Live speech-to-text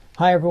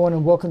Hi everyone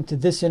and welcome to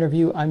this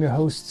interview. I'm your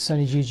host,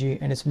 Sunny Gigi,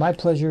 and it's my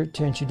pleasure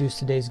to introduce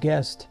today's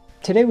guest.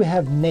 Today we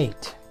have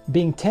Nate,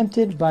 being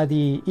tempted by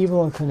the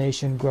evil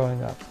inclination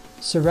growing up,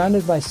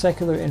 surrounded by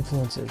secular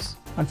influences.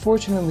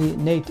 Unfortunately,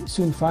 Nate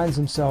soon finds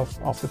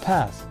himself off the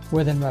path,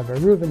 where then Rabbi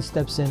Reuben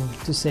steps in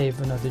to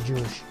save another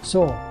Jewish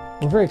soul.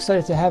 We're very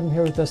excited to have him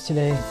here with us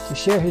today to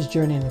share his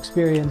journey and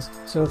experience.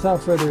 So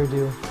without further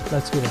ado,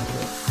 let's get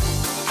into it.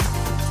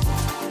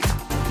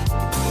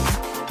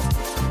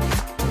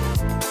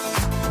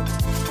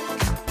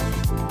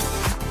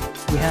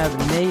 We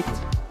have Nate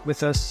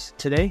with us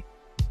today.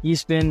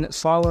 He's been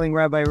following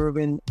Rabbi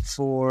Reuben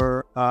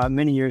for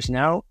many years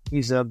now.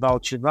 He's a Baal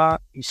Tshuva.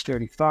 He's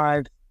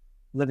 35,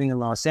 living in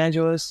Los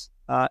Angeles.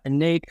 And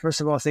Nate,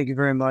 first of all, thank you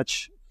very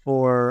much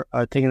for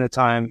taking the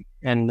time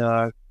and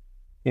are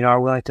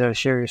willing to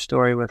share your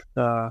story with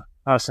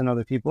us and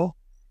other people.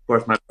 Of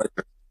course, my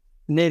pleasure.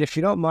 Nate, if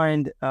you don't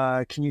mind,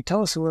 can you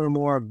tell us a little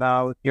more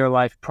about your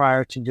life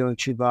prior to doing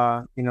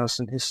Tshuva,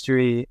 some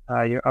history,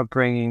 your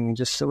upbringing,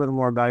 just a little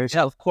more about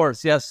yourself? Yeah, of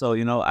course. Yeah. So,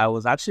 I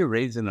was actually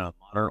raised in a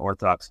modern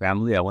Orthodox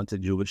family. I went to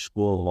Jewish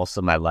school most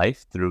of my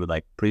life through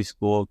like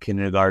preschool,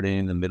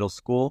 kindergarten, and middle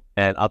school.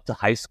 And up to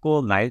high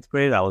school, 9th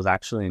grade, I was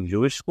actually in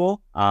Jewish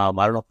school. I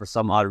don't know, for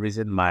some odd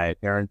reason, my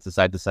parents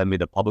decided to send me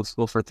to public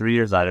school for 3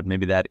 years. I had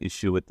maybe that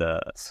issue with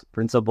the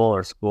principal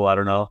or school, I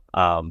don't know.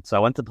 So I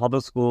went to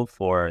public school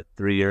for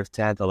 3 years,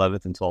 10th,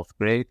 11th, and 12th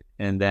grade.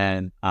 And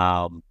then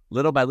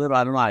little by little,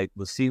 I don't know, I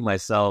was seeing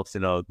myself,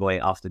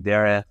 going off the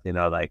derech,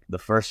 like the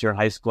first year of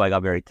high school, I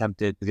got very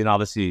tempted. Because,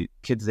 obviously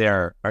kids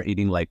there are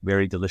eating like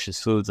very delicious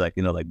foods, like,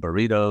 like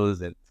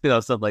burritos and,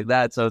 stuff like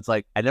that. So it's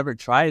like, I never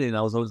tried it. And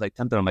I was always like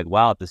tempted. I'm like,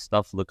 wow, this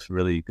stuff looks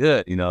really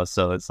good,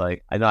 So it's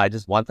like, I know I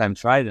just one time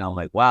tried it and I'm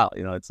like, wow,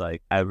 it's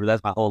like, I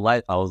realized my whole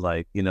life, I was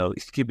like,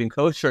 keeping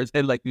kosher.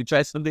 And like you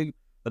try something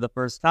for the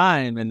first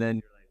time and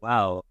then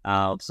wow.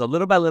 So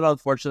little by little,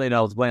 unfortunately, I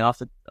was going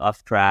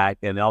off track.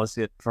 And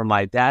obviously for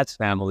my dad's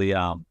family,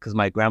 because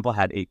my grandpa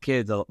had 8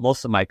 kids,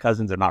 most of my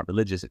cousins are not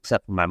religious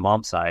except for my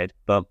mom's side.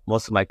 But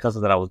most of my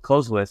cousins that I was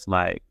close with,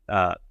 my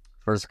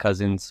first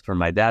cousins from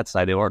my dad's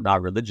side, they weren't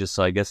not religious.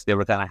 So I guess they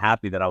were kind of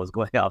happy that I was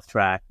going off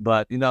track.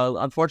 But,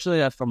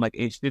 unfortunately, from like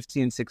age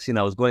 15, 16,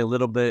 I was going a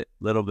little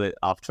bit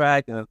off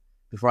track. And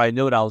before I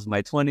knew it, I was in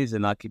my 20s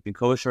and not keeping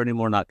kosher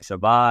anymore, not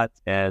Shabbat.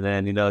 And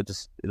then, a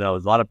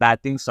lot of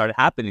bad things started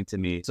happening to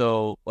me.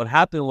 So what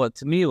happened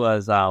to me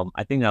was,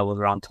 I think I was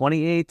around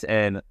 28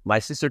 and my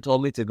sister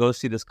told me to go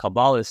see this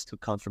Kabbalist who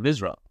comes from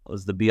Israel. It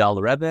was the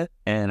Bial Rebbe.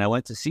 And I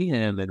went to see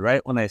him. And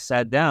right when I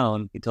sat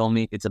down, he told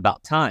me it's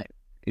about time.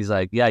 He's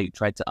like, yeah, you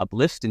tried to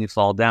uplift and you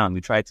fall down.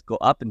 You tried to go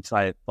up and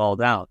try to fall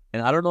down.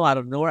 And I don't know, out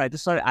of nowhere, I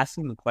just started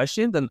asking him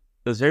questions. And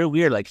it was very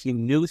weird. Like he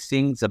knew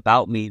things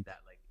about me that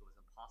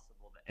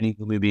any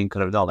human being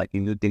could have known. Like he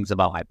knew things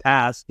about my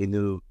past. He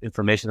knew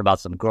information about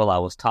some girl I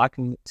was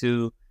talking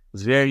to. It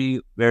was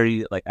very,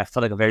 very, like, I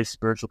felt like a very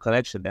spiritual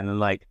connection. And then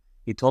like,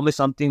 he told me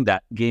something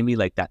that gave me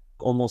like that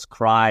almost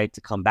cry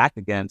to come back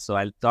again. So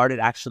I started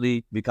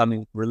actually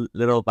becoming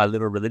little by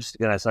little religious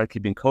again. I started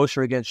keeping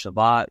kosher again,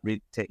 Shabbat,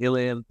 read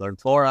Tehillim, learn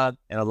Torah,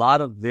 and a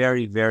lot of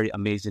very, very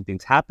amazing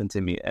things happened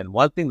to me. And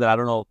one thing that I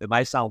don't know, it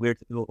might sound weird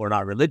to people who are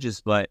not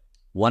religious, but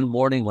one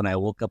morning when I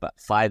woke up at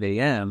 5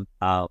 a.m.,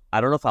 I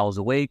don't know if I was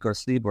awake or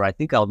asleep, or I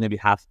think I was maybe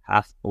half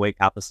awake,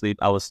 half asleep.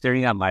 I was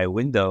staring at my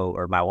window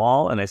or my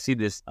wall, and I see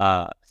this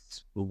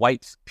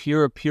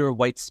pure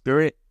white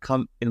spirit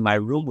come in my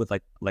room with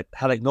like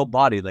had like no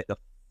body, like a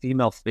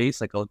female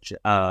face, like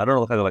I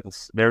don't know, like a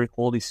very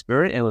holy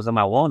spirit, and it was on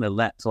my wall and it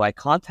left. So I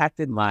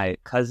contacted my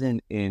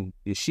cousin in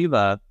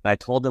yeshiva, and I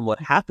told him what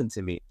happened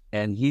to me.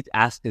 And he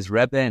asked his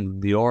Rebbe in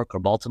New York or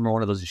Baltimore,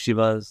 one of those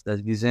yeshivas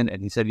that he's in,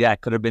 and he said, yeah,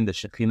 it could have been the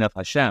Shekhinah of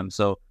Hashem.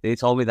 So they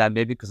told me that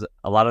maybe because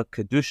a lot of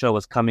Kedusha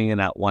was coming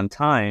in at one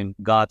time,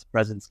 God's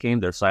presence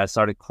came there. So I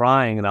started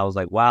crying, and I was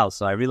like, wow.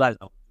 So I realized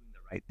I was doing the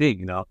right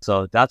thing,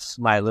 So that's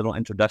my little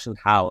introduction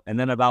how. And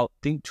then about,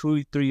 I think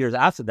 2-3 years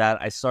after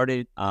that, I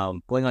started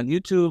going on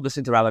YouTube,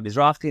 listening to Rabbi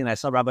Mizrahi, and I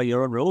saw Rabbi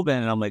Yaron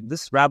Reuben, and I'm like,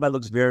 this rabbi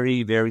looks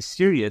very, very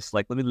serious.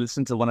 Like, let me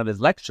listen to one of his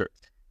lectures.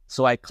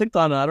 So I clicked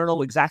on it. I don't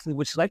know exactly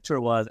which lecture it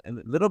was. And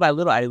little by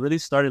little, I really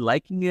started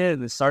liking it.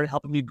 And it started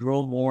helping me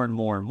grow more and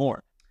more and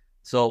more.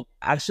 So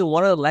actually,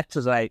 one of the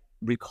lectures that I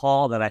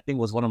recall that I think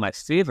was one of my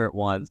favorite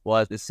ones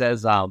was, it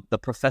says, the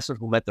professor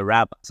who met the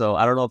rabbi. So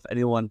I don't know if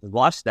anyone has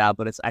watched that,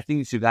 but I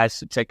think you guys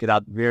should check it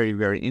out. Very,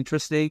 very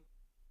interesting.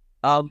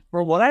 From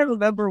what I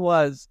remember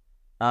was,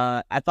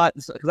 I thought,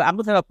 because I'm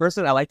the type of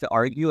person, I like to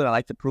argue and I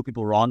like to prove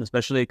people wrong,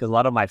 especially because a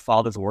lot of my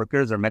father's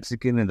workers are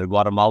Mexican and they're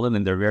Guatemalan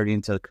and they're very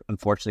into,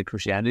 unfortunately,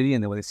 Christianity.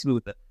 And then when they see me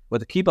with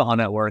the kippah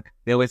on at work,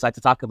 they always like to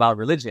talk about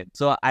religion.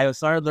 So I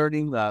started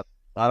learning a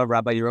lot of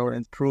Rabbi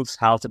Yeronin's proofs,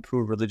 how to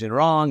prove religion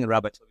wrong, and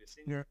Rabbi Tovia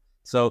Singer.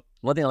 So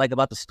one thing I like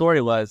about the story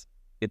was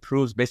it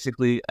proves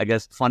basically, I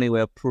guess, funny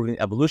way of proving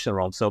evolution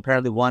wrong. So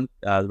apparently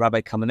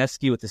Rabbi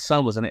Kamenetsky with his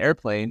son was on an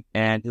airplane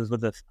and he was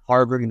with a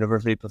Harvard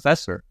University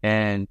professor.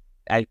 And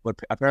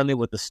apparently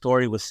what the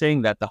story was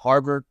saying that the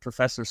Harvard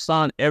professor's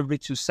son every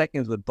 2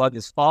 seconds would bug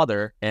his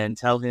father and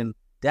tell him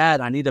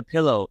Dad, I need a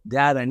pillow.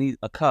 Dad, I need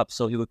a cup.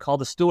 So he would call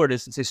the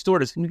stewardess and say,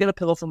 stewardess, can you get a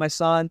pillow for my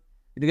son?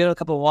 Can you get a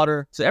cup of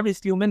water? So every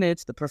few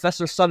minutes, the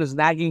professor's son is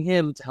nagging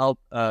him to help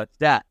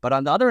Dad. But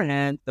on the other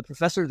hand, the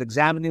professor is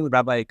examining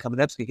Rabbi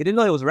Kamenetsky. He didn't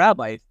know he was a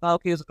rabbi. He thought,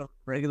 okay, he's like a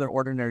regular,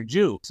 ordinary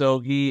Jew. So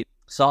he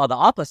saw the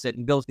opposite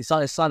and he saw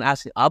his son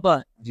asking,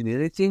 Abba, do you need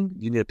anything?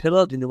 Do you need a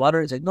pillow? Do you need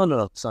water? He's like,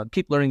 no, son,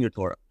 keep learning your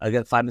Torah.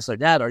 Again, 5 minutes later,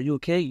 Dad, are you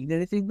okay? You need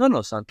anything?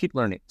 No, son, keep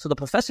learning. So the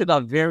professor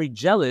got very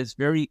jealous,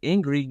 very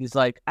angry. He's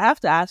like, I have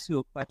to ask you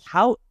a question.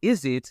 How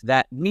is it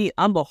that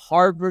I'm a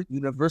Harvard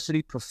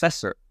University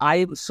professor. I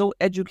am so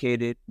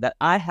educated that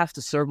I have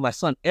to serve my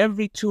son.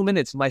 Every 2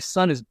 minutes, my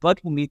son is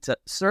bugging me to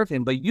serve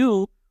him. But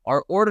you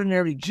are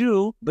ordinary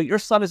Jew, but your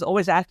son is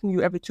always asking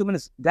you every 2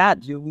 minutes,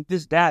 Dad, do you need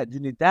this? Dad, do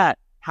you need that?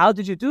 How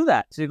did you do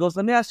that? So he goes,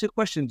 let me ask you a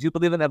question. Do you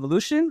believe in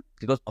evolution?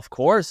 He goes, of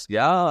course.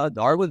 Yeah,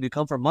 Darwin, we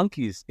come from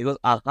monkeys. He goes,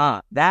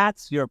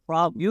 that's your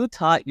problem. You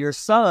taught your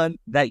son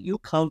that you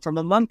come from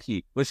a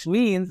monkey, which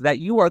means that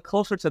you are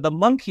closer to the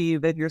monkey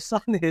than your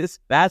son is.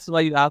 That's why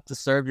you have to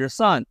serve your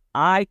son.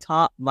 I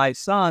taught my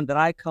son that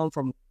I come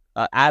from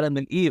Adam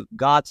and Eve,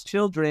 God's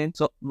children.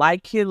 So my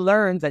kid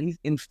learns that he's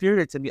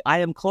inferior to me. I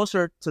am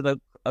closer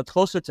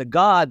to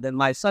God than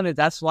my son is.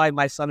 That's why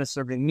my son is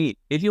serving me.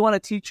 If you want to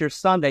teach your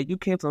son that you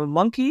came from a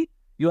monkey,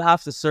 you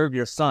have to serve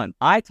your son.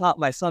 I taught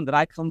my son that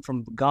I come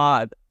from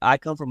God. I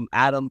come from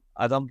Adam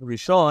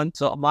Rishon.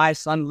 So my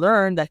son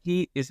learned that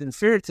he is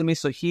inferior to me,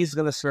 so he's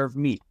going to serve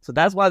me. So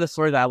that's why the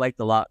story that I liked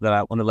a lot,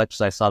 that one of the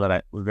lectures I saw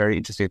that was very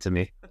interesting to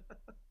me.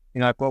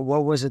 Like,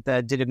 what was it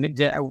that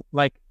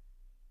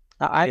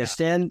I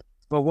understand,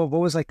 but what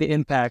was like the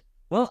impact?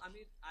 Well, I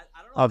mean,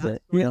 I don't know of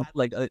it,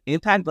 like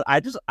impact, but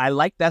I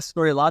like that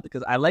story a lot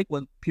because I like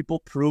when people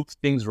prove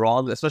things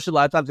wrong, especially a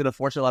lot of times,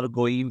 unfortunately, a lot of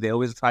goyim, they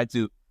always try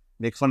to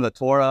make fun of the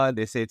Torah and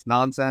they say it's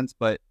nonsense,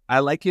 but I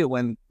like it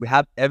when we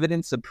have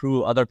evidence to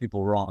prove other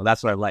people wrong.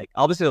 That's what I like.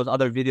 Obviously, there's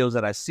other videos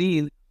that I've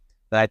seen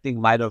that I think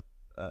might have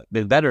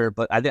been better,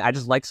 but I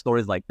just like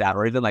stories like that,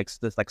 or even like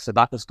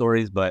tzedakah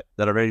stories, but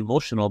that are very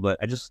emotional. But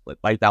I just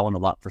like that one a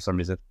lot for some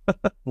reason.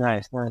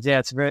 Nice. Yeah,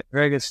 it's a very,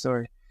 very good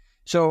story.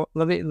 So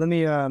let me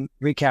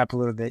recap a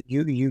little bit.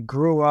 You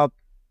grew up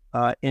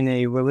in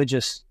a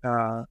religious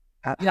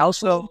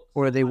household,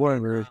 or they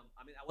weren't really?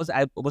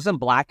 I wasn't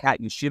black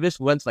hat yeshivish.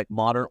 We went to like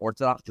modern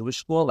Orthodox Jewish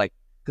school, like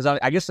because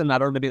I guess in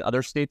that or maybe in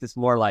other states it's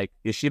more like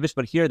yeshivish,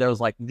 but here there was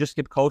like you just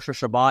skip kosher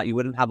Shabbat, you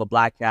wouldn't have a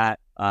black hat.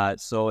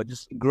 So I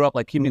just grew up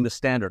like keeping the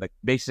standard, like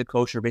basic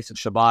kosher, basic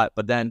Shabbat.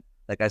 But then,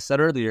 like I said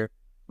earlier,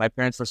 my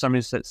parents for some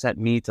reason sent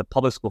me to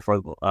public school for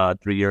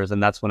 3 years,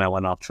 and that's when I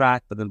went off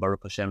track. But then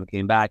Baruch Hashem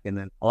came back, and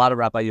then a lot of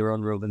Rabbi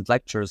Yaron Reuven's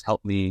lectures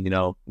helped me,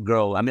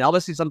 grow. I mean,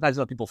 obviously sometimes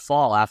people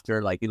fall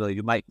after, like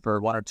you might for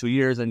 1 or 2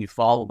 years, and you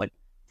fall like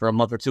for a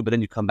month or two, but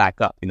then you come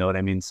back up. You know what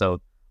I mean? So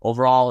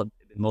overall,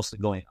 mostly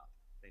going up.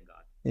 Thank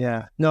God.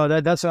 Yeah,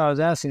 no, that's what I was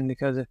asking,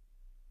 because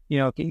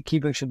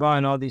keeping Shabbat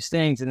and all these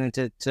things, and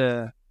then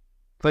to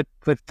put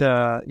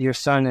your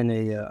son in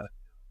a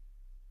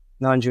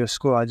non-Jewish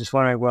school. I just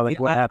wondering,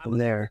 what happened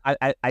there?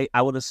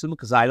 I would assume,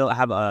 because I don't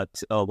have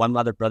one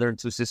other brother and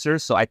 2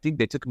 sisters, so I think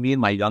they took me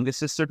and my youngest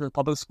sister to the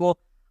public school.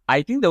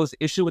 I think there was an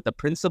issue with the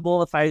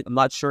principal. I'm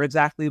not sure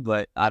exactly,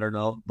 but I don't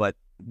know. But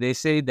they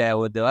say that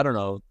I don't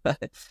know,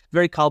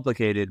 very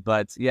complicated.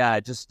 But yeah,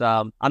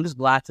 I'm just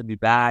glad to be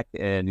back,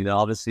 and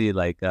obviously,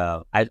 like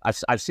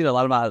I've seen a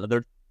lot of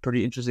other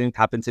pretty interesting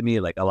happen to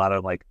me, like a lot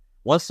of like.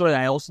 One story that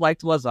I also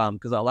liked was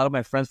because a lot of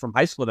my friends from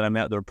high school that I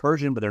met, they're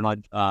Persian, but they're not.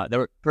 They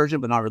were Persian,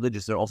 but not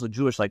religious. They're also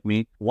Jewish like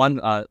me. One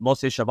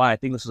Moshe Shabbat, I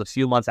think this was a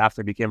few months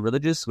after I became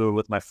religious. We were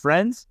with my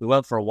friends. We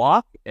went for a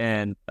walk,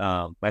 and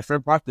my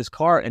friend parked his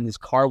car, and his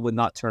car would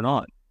not turn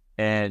on.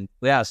 And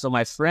yeah, so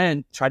my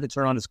friend tried to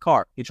turn on his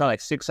car. He tried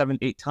like 6, 7,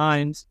 8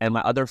 times. And my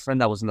other friend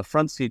that was in the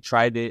front seat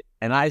tried it.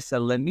 And I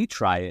said, let me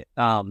try it.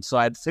 So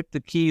I took the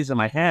keys in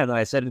my hand and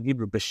I said in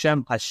Hebrew,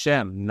 B'Shem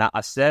Hashem,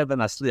 Na'aseh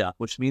v'Nasliach,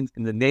 which means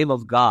in the name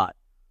of God,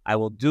 I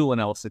will do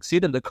and I will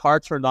succeed. And the car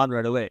turned on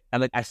right away.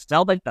 And like I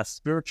felt like that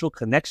spiritual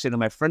connection.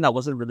 And my friend that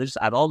wasn't religious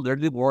at all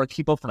literally wore a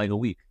kippah for like a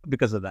week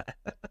because of that.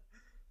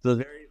 So I thought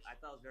it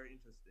was very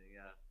interesting.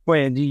 Yeah.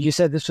 Wait, you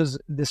said this was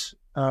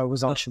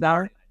on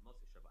Shabbat?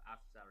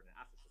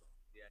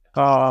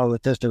 Oh,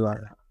 with this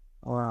Shabbat.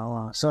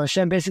 Wow. So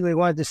Hashem basically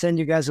wanted to send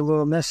you guys a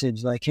little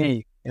message, like,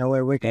 hey,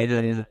 we're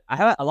wicked. I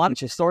have a lot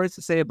of stories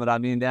to say, but I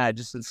mean, yeah,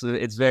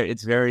 it's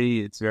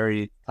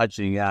very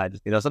touching. Yeah,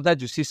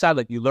 sometimes you see side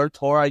like you learn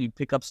Torah, you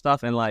pick up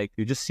stuff, and like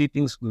you just see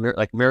things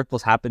like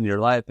miracles happen in your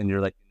life, and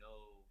you're like,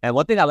 And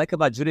one thing I like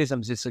about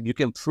Judaism is just you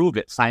can prove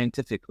it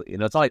scientifically. It's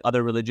not like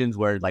other religions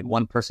where like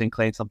one person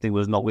claims something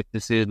with no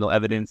witnesses, no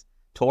evidence.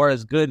 Torah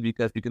is good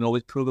because you can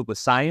always prove it with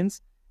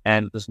science.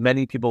 And there's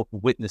many people who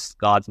witness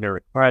God's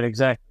miracle. Right,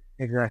 exactly.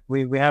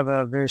 We have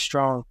a very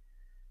strong,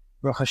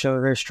 Baruch Hashem, a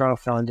very strong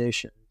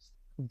foundation.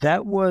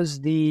 That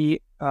was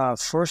the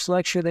first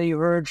lecture that you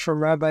heard from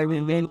Rabbi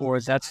Reuven, or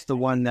that's the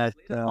one that...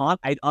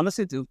 I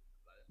honestly do.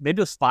 Maybe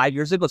it was 5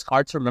 years ago. It's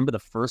hard to remember the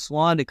first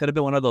one. It could have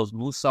been one of those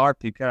Musar,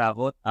 Piker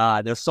Avot.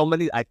 There's so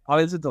many. I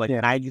probably listened to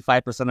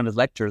 95% of his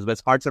lectures, but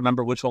it's hard to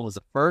remember which one was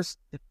the first.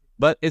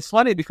 But it's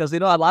funny because, a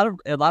lot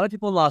of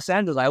people in Los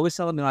Angeles, I always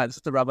tell them, this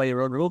is the Rabbi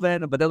Yaron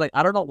Reuven, but they're like,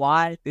 I don't know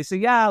why. They say,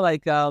 yeah,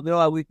 like,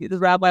 this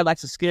rabbi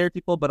likes to scare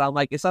people, but I'm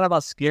like, it's not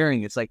about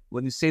scaring. It's like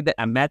when you say that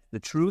I'm at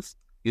the truth,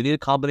 you need a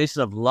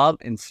combination of love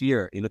and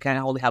fear. You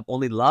can't only have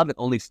only love and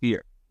only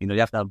fear. You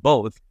have to have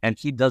both. And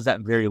he does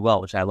that very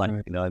well, which I like.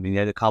 Right. You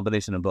have a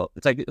combination of both.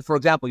 It's like, for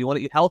example, you want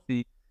to eat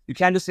healthy. You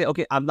can't just say,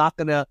 okay, I'm not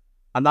gonna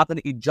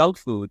eat junk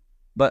food,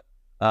 but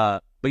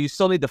you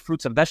still need the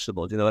fruits and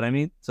vegetables. You know what I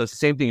mean? So it's the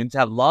same thing. You need to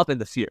have love and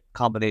the fear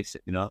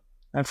combination.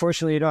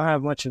 Unfortunately, you don't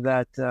have much of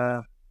that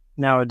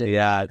nowadays.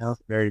 Yeah,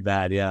 it's very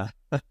bad. Yeah,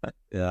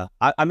 yeah.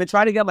 I've been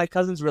trying to get my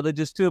cousins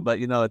religious too, but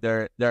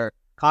they're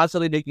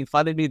constantly making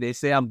fun of me. They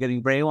say I'm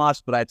getting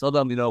brainwashed, but I told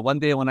them, one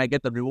day when I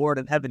get the reward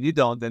in heaven, you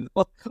don't, then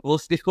we'll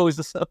see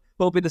who's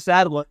will be the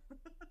sad one.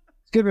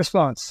 Good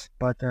response,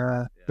 but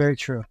very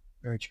true.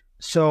 Very true.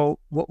 So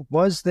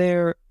was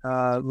there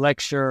a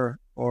lecture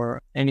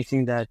or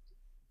anything that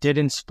did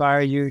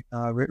inspire you,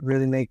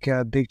 really make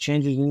big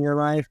changes in your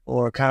life,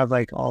 or kind of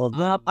like all of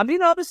them?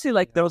 Obviously,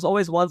 like there was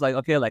always ones like,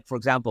 okay, like for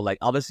example, like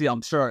obviously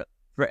I'm sure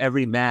for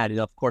every man,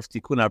 of course,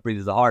 Tikkun Abrit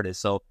is the hardest.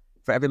 So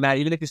for every man,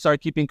 even if you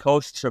start keeping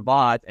kosher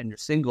Shabbat and you're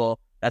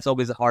single, that's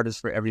always the hardest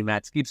for every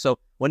man to keep. So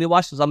when you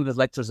watch some of his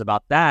lectures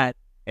about that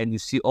and you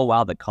see, oh,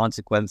 wow, the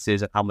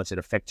consequences and how much it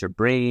affects your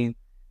brain.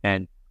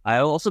 And I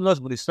also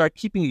noticed when you start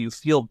keeping it, you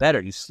feel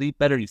better. You sleep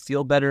better. You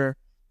feel better.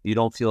 You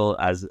don't feel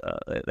as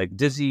like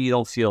dizzy. You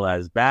don't feel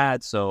as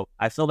bad. So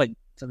I feel like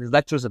some of these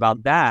lectures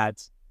about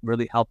that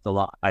really helped a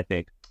lot, I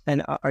think.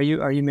 And are you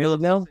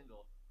married now?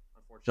 Single,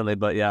 unfortunately,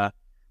 but yeah.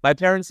 My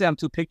parents say I'm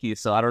too picky,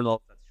 so I don't know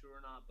if that's true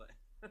or not, but...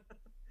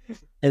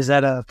 Is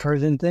that a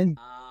Persian thing?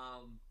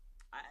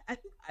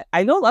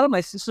 I know a lot of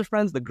my sister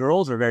friends, the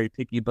girls are very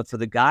picky, but for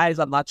the guys,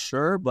 I'm not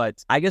sure.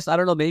 But I guess, I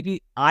don't know,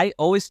 maybe I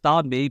always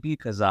thought maybe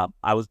because I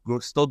was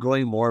still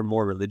growing more and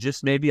more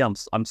religious. Maybe I'm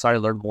starting to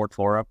learn more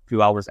Torah, a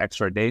few hours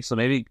extra a day. So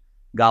maybe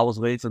God was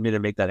waiting for me to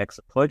make that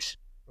extra push,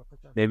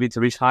 maybe to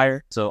reach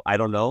higher. So I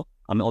don't know.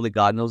 Only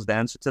God knows the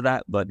answer to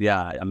that. But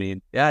yeah,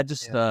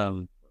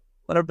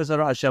 whatever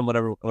B'ezras Hashem,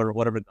 whatever God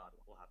will happen.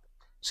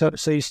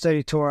 So you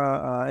study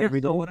Torah every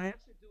day? So what I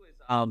actually do is,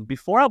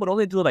 before I would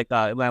only do like,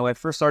 when I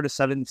first started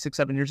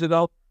 6-7 years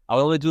ago, I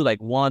would only do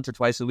like once or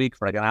twice a week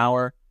for like an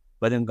hour.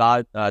 But then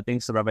God,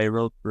 thanks to Rabbi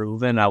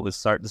Reuven, I would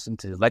start listening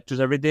to his lectures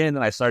every day. And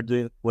then I started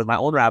doing with my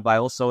own rabbi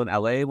also in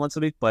LA once a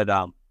week. But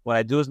what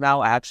I do is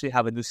now I actually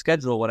have a new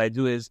schedule. What I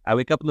do is I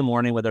wake up in the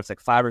morning, whether it's like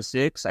 5 or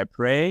 6, I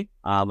pray.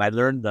 I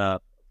learn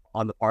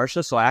on the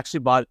Parsha. So I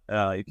actually bought,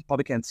 you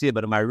probably can't see it,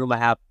 but in my room I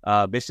have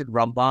basic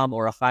Rambam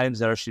or Achaim,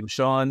 Zera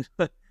Shimshon,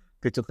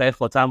 Pituchei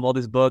Chotam, all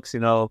these books,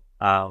 so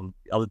I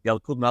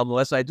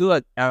do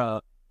it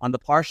on the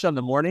Parsha in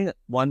the morning,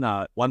 one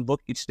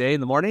book each day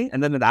in the morning,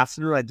 and then in the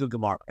afternoon I do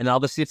Gemara. And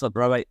obviously if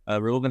Rabbi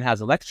Reuven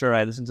has a lecture,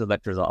 I listen to the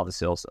lectures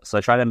obviously also. So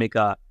I try to make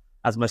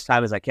as much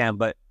time as I can.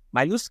 But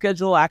my new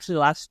schedule actually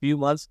the last few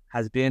months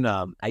has been,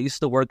 I used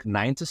to work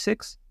 9 to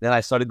 6. Then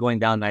I started going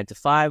down 9 to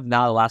 5.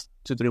 Now the last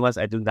 2-3 months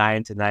I do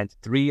 9 to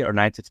 3 or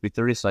 9 to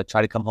 3:30. So I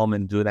try to come home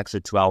and do an extra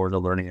 2 hours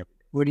of learning every day.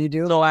 What do you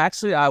do? So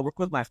I work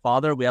with my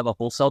father. We have a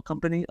wholesale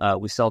company.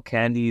 We sell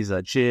candies,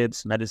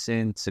 chips,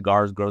 medicine,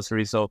 cigars,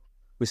 groceries. So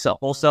we sell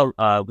wholesale.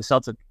 We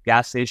sell to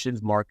gas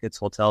stations, markets,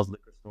 hotels,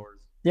 liquor stores.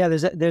 Yeah,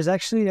 there's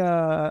actually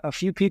a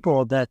few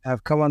people that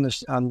have come on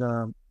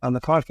the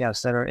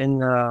podcast that are in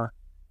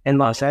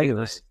Los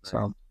Angeles. Nice.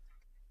 So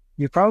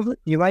you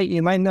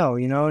might know.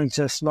 It's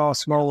a small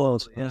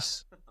world.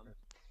 Yes.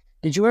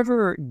 Did you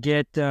ever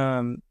get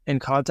in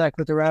contact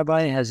with the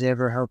rabbi? Has he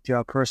ever helped you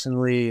out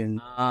personally? And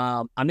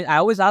I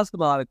always ask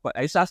him I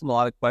used to ask him a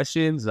lot of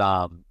questions,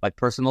 like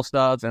personal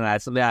stuff, and I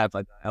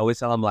always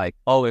tell him like,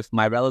 oh, if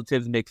my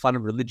relatives make fun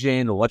of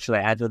religion, or what should I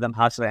answer them?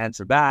 How should I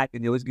answer back?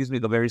 And he always gives me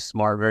the very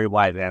smart, very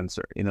wise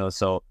answer,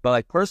 So, but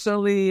like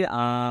personally,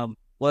 well,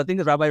 the thing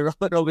is, Rabbi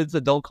Reuven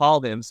said don't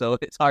call him, so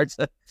it's hard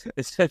to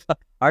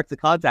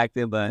contact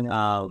him,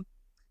 but.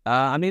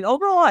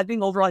 Overall, I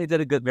think he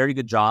did a very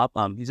good job.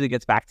 He usually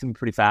gets back to me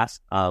pretty fast.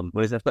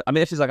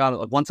 If he's like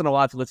on once in a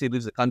while, let's say he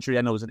leaves the country.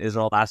 I know he was in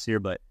Israel last year,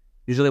 but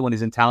usually when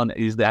he's in town,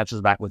 he usually answers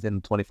back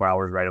within 24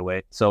 hours right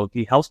away. So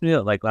he helps me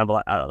like when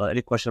I have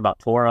any question about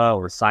Torah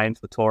or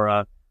science with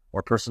Torah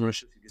or personal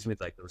issues. He gives me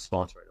like the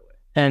response right away.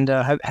 And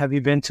have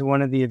you been to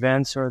one of the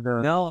events or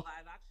the? No,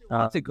 I've actually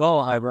wanted to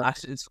go.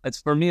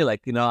 It's for me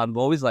like I'm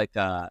always like.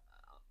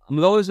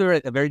 I'm always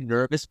a very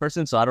nervous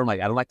person, so I don't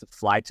like to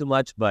fly too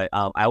much. But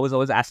I was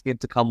always asking him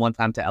to come one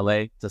time to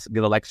LA to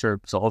give a lecture.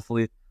 So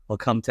hopefully he'll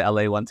come to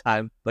LA one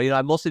time. But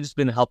I've mostly just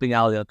been helping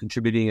out,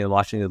 contributing and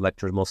watching the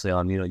lectures mostly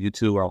on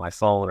YouTube or on my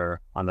phone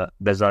or on the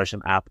B'ezras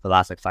Hashem app the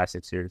last like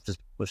 5-6 years.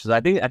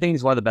 I think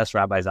he's one of the best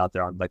rabbis out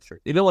there on lecture.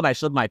 Even when I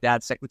showed my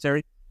dad's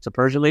secretary, it's a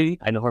Persian lady,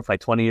 I know her for like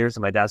 20 years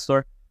in my dad's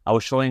store. I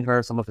was showing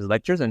her some of his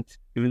lectures, and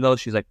even though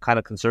she's like kind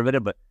of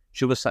conservative, but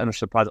she was kind of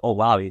surprised. Oh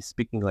wow, he's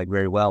speaking like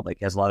very well. Like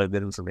he has a lot of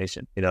good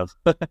information.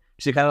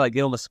 She kind of like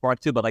gave him a spark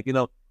too. But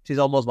she's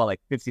almost about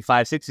like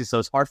 55, 60, so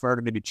it's hard for her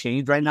to maybe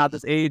change right now at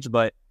this age.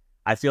 But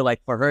I feel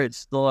like for her, it's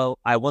still,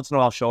 I once in a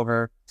while show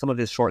her some of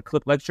his short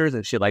clip lectures,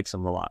 and she likes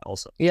them a lot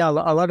also. Yeah, a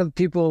lot of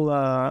people,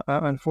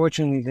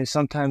 unfortunately, they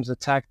sometimes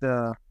attack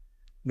the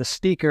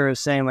speaker,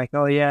 saying like,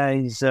 oh yeah,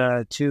 he's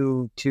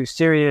too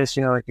serious,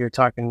 you know, like you're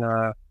talking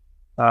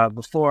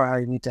before, how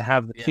you need to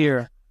have the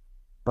fear.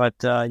 But,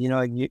 you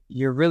know,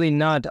 you're really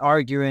not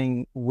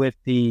arguing with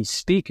the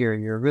speaker.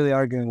 You're really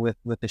arguing with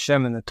the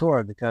Shem and the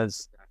Torah,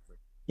 because,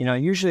 you know,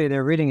 usually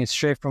they're reading it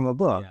straight from a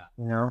book,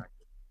 you know.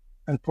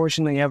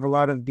 Unfortunately, you have a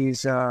lot of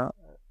these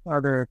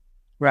other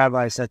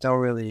rabbis that don't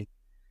really,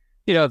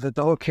 you know, the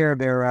whole Care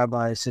Bear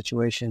rabbi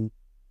situation.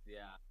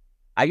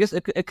 I guess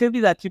it could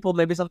be that people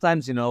maybe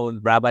sometimes, you know, when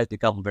rabbis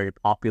become very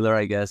popular,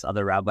 I guess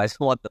other rabbis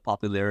want the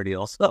popularity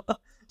also.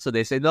 So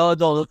they say, no,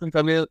 don't listen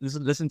to me,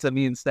 listen to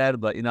me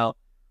instead. But, you know,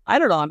 I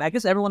don't know. I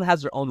guess everyone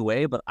has their own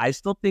way, but I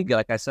still think,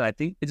 like I said, I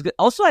think it's good.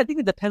 Also, I think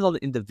it depends on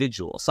the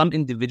individual. Some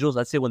individuals,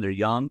 let's say when they're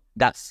young,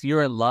 that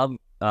fear and love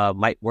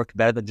might work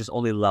better than just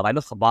only love. I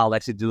know Chabad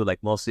likes to do like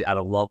mostly out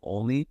of love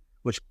only,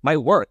 which might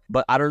work,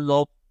 but I don't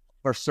know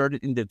for certain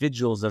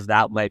individuals if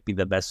that might be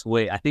the best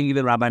way. I think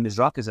even Rabbi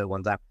Mizrahi said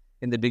one time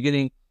in the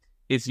beginning,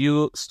 if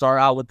you start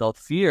out without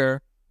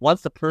fear,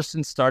 once the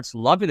person starts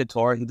loving the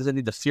Torah, he doesn't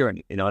need the fear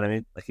anymore. You know what I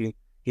mean? Like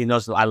he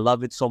knows, I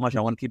love it so much, I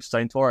want to keep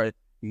studying Torah.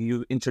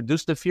 You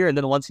introduce the fear, and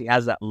then once he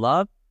has that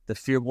love, the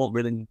fear won't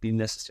really be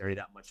necessary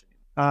that much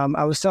anymore.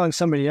 I was telling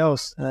somebody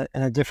else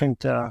in a different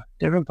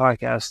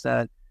podcast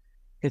that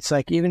it's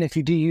like, even if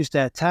you do use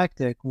that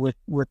tactic with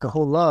the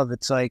whole love,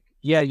 it's like,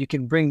 yeah, you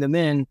can bring them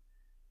in,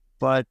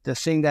 but the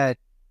thing that,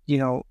 you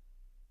know,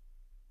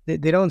 they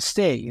don't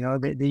stay, you know,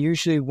 they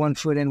usually 1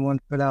 foot in, 1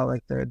 foot out,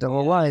 like their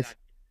whole life.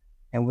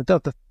 And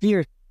without the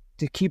fear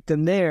to keep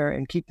them there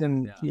and keep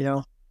them, you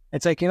know,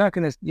 it's like you're not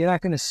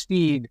gonna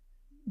speed,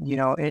 you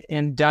know,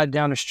 and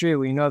down the street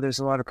where you know there's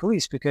a lot of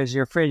police, because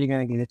you're afraid you're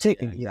gonna get a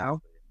ticket. You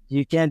know,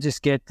 you can't just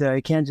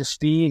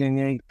speed and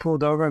get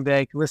pulled over and be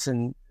like,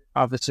 listen,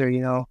 officer,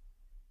 you know,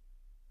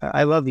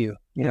 I love you,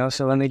 you know,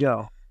 so let me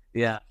go.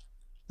 Yeah,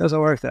 doesn't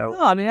work though.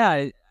 No, I mean,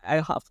 I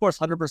of course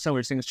 100% what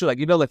you're saying is true. Like,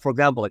 you know, like for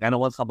example, like I know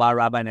one Chabad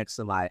rabbi next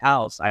to my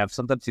house. I have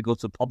sometimes he goes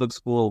to public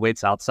school,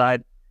 waits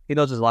outside. He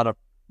knows there's a lot of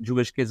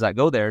Jewish kids that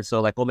go there,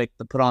 so like we'll make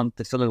the put on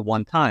tefillin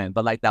one time,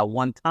 but like that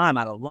one time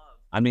out of love.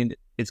 I mean,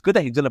 it's good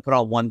that he's gonna put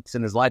on once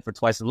in his life or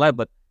twice in his life,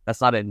 but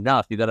that's not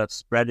enough. You gotta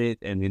spread it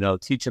and, you know,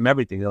 teach him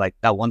everything. You're like,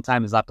 that one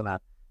time is not gonna,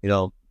 you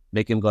know,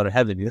 make him go to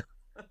heaven. You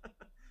know?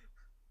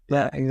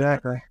 Yeah,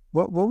 exactly.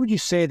 What would you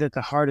say that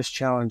the hardest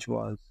challenge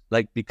was?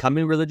 Like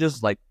becoming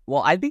religious, like,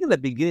 well, I think in the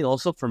beginning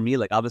also for me,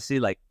 like obviously,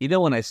 like even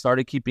when I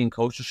started keeping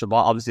kosher Shabbat,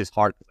 obviously it's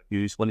hard. Like,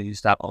 you just want to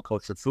stop all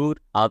kosher food.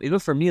 Even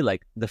for me,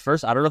 like the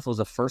first, I don't know if it was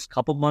the first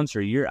couple months or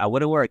a year, I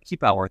wouldn't wear a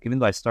kippah at work, even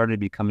though I started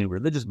becoming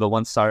religious. But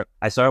once I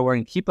started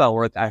wearing kippah at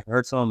work, I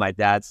heard some of my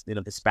dad's, you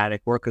know,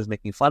 Hispanic workers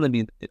making fun of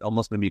me. It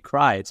almost made me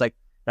cry. It's like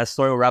that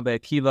story where Rabbi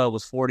Akiva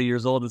was 40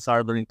 years old and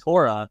started learning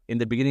Torah. In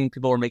the beginning,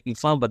 people were making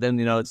fun, but then,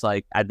 you know, it's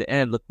like at the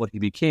end, look what he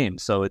became.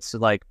 So it's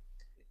like,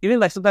 even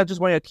like sometimes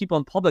just wearing a kippah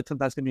in public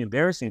sometimes can be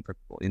embarrassing for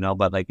people, you know,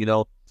 but like, you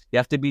know, you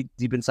have to be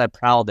deep inside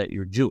proud that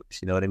you're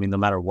Jewish, you know what I mean? No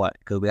matter what,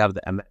 because we have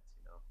the emet,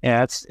 you know?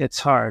 Yeah, it's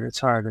hard. It's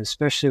hard,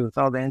 especially with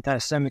all the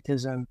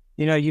anti-Semitism.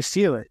 You know, you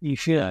feel it.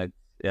 Yeah,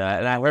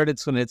 and I heard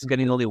it's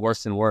getting only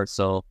worse and worse.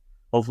 So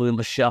hopefully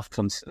Mashiach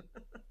comes.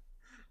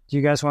 Do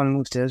you guys want to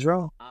move to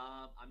Israel?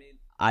 I mean,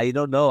 I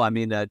don't know. I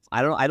mean, I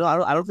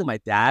don't think my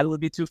dad would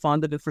be too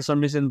fond of it for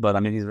some reason, but I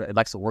mean, he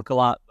likes to work a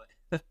lot.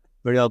 But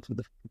you know,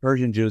 the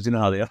Persian Jews, you know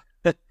how they are.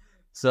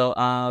 So,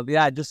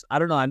 yeah, I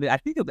don't know. I mean, I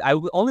think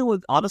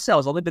honestly, I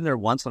was only been there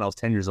once when I was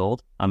 10 years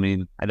old. I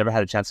mean, I never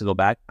had a chance to go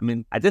back. I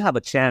mean, I did have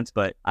a chance,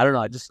 but I don't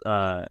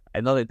know.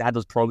 I know they had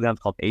those programs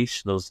called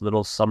H, those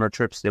little summer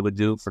trips they would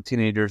do for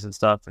teenagers and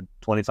stuff, and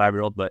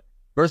 25-year-old. But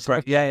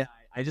birthright, yeah.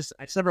 I just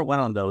never went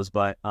on those,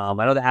 but I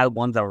know they had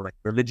ones that were like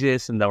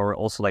religious and that were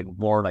also like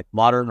more like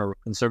modern or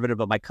conservative.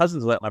 But my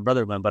cousins went, my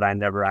brother went, but I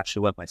never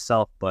actually went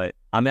myself. But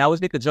I mean, I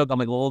always make a joke. I'm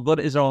like, well, we'll go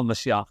to Israel and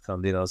Mashiach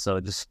comes, you know.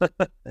 So just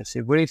let's see.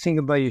 What do you think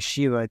about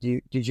yeshiva?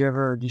 Did you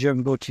ever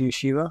go to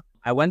yeshiva?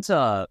 I went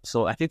to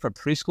I think from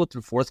preschool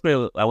through 4th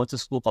grade, I went to a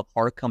school called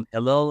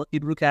Hillel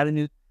Hebrew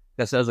Academy.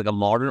 That says like a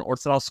modern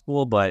Orthodox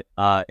school, but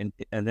and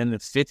then in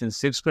 5th and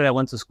 6th grade, I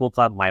went to a school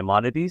called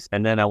Maimonides,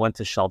 and then I went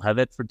to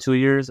Shalhevet for 2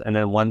 years, and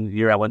then 1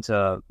 year I went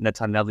to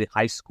Netanyahu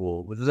High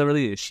School, which isn't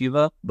really a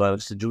yeshiva, but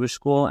it's a Jewish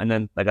school. And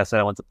then, like I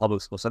said, I went to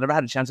public school, so I never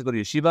had a chance to go to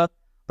yeshiva.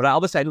 But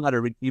I knew how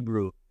to read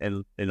Hebrew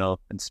and, you know,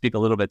 and speak a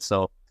little bit.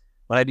 So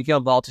when I became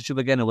involved in yeshiva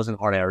again, it wasn't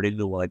hard. I already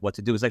knew like what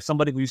to do. It's like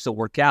somebody who used to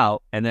work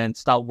out and then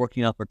stopped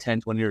working out for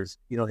 10, 20 years.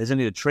 You know, he doesn't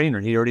need a trainer.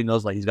 He already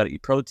knows like he's got to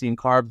eat protein,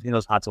 carbs. He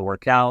knows how to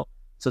work out.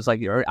 So it's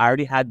like I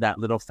already had that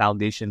little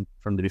foundation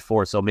from the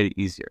before, so it made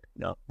it easier,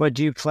 you know. But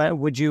do you plan?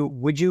 Would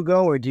you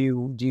go, or do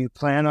you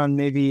plan on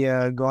maybe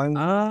going?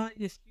 I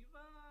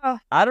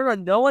don't know.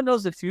 No one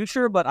knows the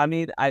future, but I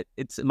mean,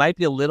 it might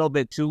be a little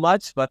bit too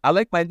much. But I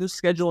like my new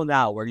schedule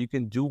now, where you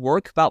can do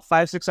work about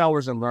 5-6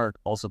 hours and learn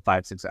also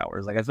 5-6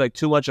 hours. Like I feel like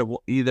too much of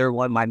either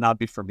one might not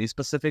be for me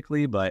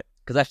specifically, but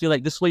Because I feel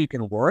like this way you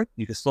can work,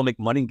 you can still make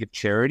money and give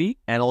charity,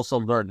 and also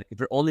learn. If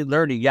you're only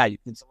learning, yeah, someone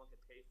can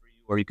pay for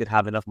you, or you could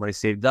have enough money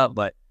saved up.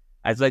 But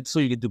I feel like so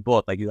you can do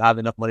both. Like you have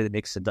enough money to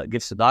give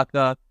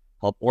tzedakah,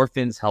 help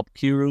orphans, help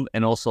kiru,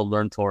 and also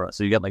learn Torah.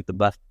 So you get like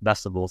the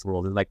best of both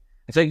worlds. And like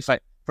I think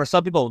for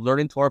some people,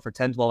 learning Torah for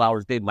 10, 12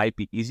 hours a day might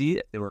be easy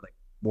if they were like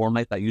more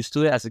like that used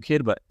to it as a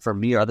kid. But for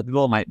me or other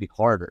people, it might be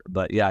harder.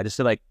 But yeah, I just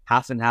feel like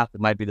half and half,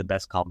 it might be the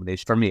best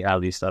combination for me, at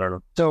least. I don't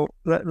know. So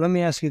let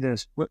me ask you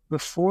this.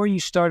 Before you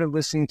started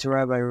listening to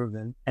Rabbi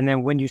Reuven, and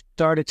then when you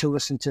started to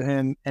listen to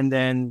him, and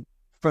then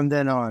from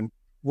then on,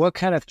 what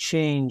kind of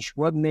change,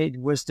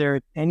 was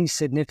there any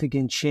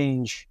significant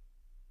change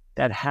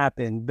that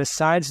happened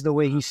besides the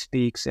way he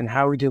speaks and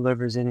how he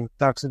delivers and he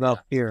talks about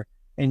fear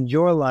in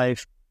your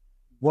life?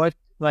 What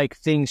like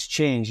things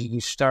changed? Did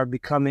you start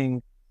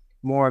becoming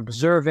more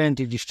observant?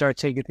 Did you start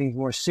taking things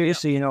more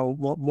seriously? You know,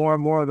 more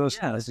and more of those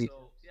things.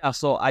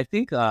 So I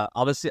think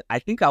obviously I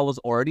think I was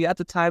already at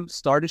the time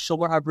started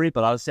Shomer HaBrit,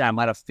 but obviously I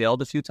might have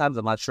failed a few times.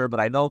 I'm not sure, but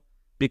I know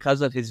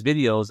because of his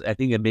videos, I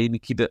think it made me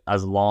keep it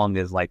as long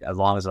as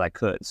I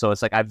could. So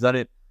it's like I've done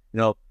it.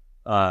 You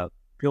know,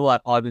 people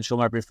have probably been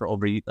Shomer HaBrit for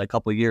over a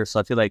couple of years. So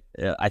I feel like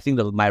I think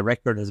that my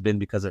record has been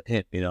because of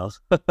him. You know.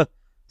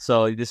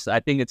 So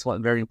I think it's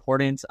very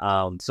important.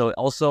 So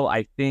also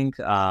I think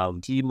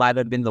he might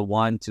have been the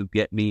one to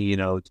get me, you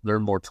know, to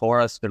learn more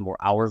Torah, spend more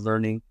hours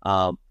learning.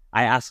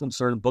 I asked him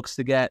certain books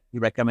to get. He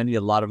recommended me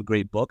a lot of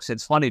great books.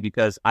 It's funny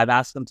because I've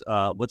asked him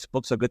which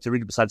books are good to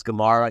read besides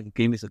Gemara. He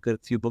gave me a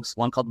few books.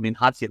 One called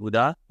Minhat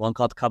Yehuda, one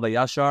called Kava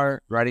Yashar,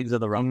 Writings of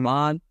the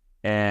Ramban,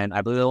 and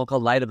I believe the one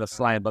called Light of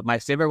Ephraim. But my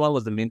favorite one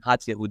was the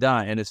Minhat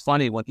Yehuda. And it's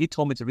funny, when he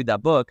told me to read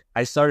that book,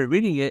 I started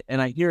reading it,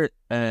 and I hear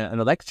in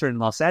a lecture in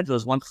Los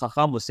Angeles, one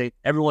Chacham would say,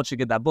 everyone should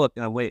get that book.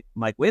 And I'm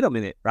like, wait a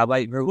minute,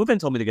 Rabbi Reuven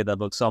told me to get that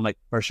book. So I'm like,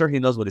 for sure he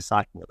knows what he's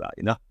talking about,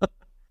 you know?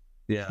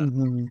 Yeah.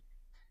 Mm-hmm.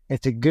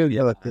 It's a good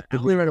book. I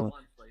only read it once,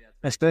 but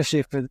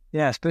especially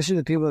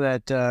the people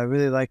that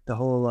really like the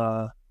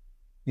whole,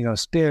 you know,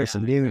 spirits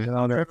and demons and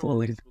all that.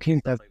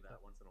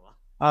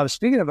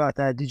 Speaking about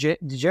that, did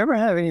you ever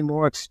have any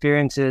more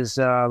experiences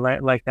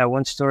like that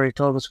one story you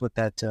told us with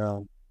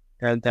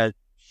that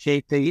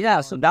shape thing?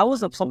 Yeah, so that was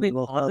something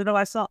positive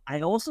I saw.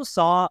 I also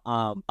saw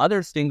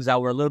other things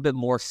that were a little bit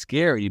more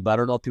scary, but I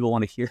don't know if people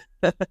want to hear.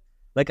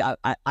 Like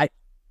I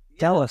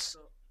tell us.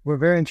 We're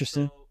very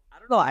interested. So, I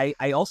don't know.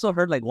 I also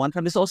heard like one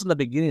time, this is also in the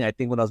beginning, I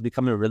think when I was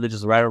becoming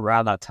religious, right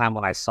around that time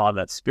when I saw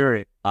that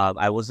spirit.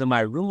 I was in my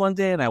room one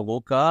day and I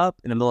woke up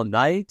in the middle of the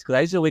night, because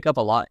I usually wake up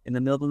a lot in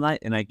the middle of the night,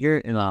 and I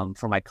hear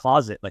from my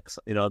closet, like,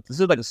 you know, this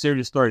is like a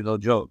serious story, no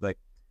joke. Like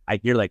I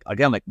hear like,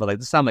 again, like, but like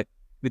this sound like,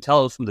 you could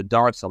tell it was from the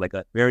dark, so like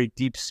a very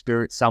deep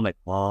spirit sound, like,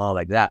 oh,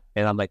 like that.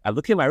 And I'm like, I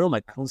look in my room,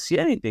 like, I don't see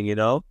anything, you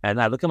know?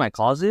 And I look in my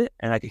closet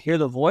and I can hear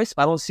the voice,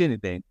 but I don't see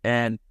anything.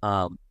 And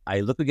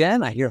I look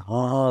again, I hear,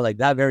 oh, like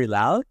that, very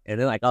loud. And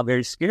then I got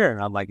very scared.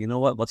 And I'm like, you know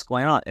what's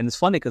going on? And it's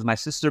funny because my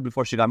sister,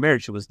 before she got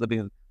married, she was living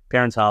in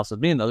parents' house with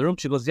me in the other room.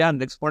 She goes, yeah, and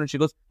the next morning she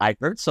goes, I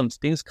heard some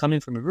things coming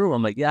from your room.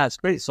 I'm like, yeah, it's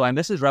great. So I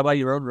messaged Rabbi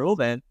Yaron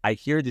Reuven. I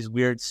hear these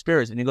weird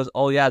spirits. And he goes,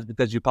 oh yeah, it's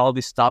because you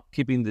probably stopped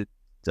keeping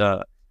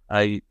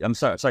I'm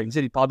sorry. He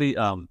said he probably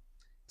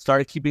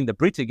started keeping the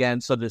brit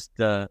again. So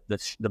the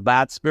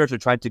bad spirits are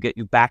trying to get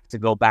you to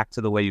go back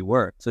to the way you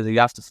were. So you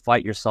have to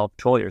fight yourself,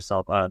 control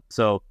yourself.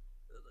 So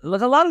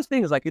there's a lot of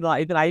things, like, you know,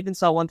 I even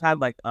saw one time,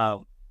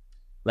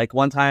 like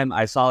one time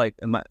I saw like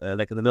in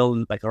the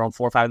middle, like around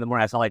 4 or 5 in the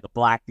morning, I saw like a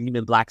black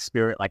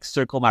spirit like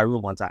circle my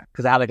room one time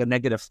because I had like a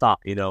negative thought,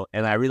 you know,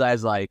 and I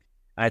realized like.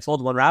 And I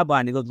told one rabbi,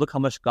 and he goes, look how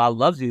much God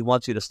loves you. He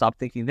wants you to stop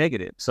thinking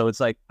negative. So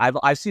it's like,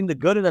 I've seen the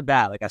good and the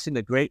bad. Like I've seen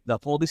the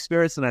Holy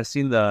Spirits, and I've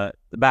seen the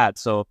bad.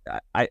 So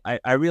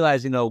I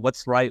realize, you know,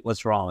 what's right,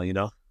 what's wrong, you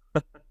know?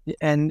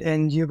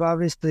 And you've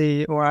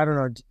obviously, or I don't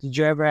know, did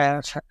you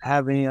ever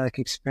have any like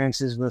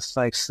experiences with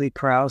like sleep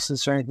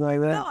paralysis or anything like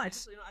that? No,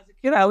 as a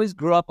kid, I always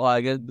grew up,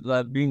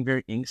 being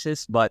very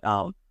anxious, but,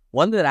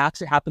 one that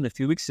actually happened a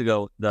few weeks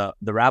ago, the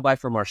rabbi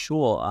from our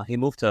shul, he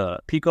moved to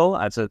Pico.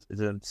 It's a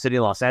city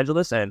in Los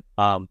Angeles, and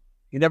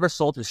he never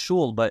sold his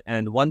shul.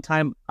 And one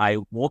time I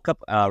woke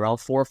up around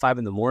 4 or 5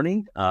 in the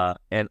morning,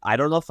 and I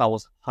don't know if I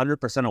was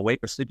 100% awake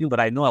or sleeping, but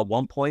I know at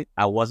one point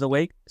I was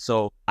awake.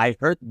 So I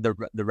heard the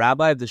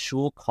rabbi of the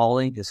shul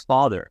calling his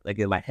father, like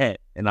in my head.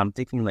 And I'm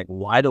thinking, like,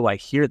 why do I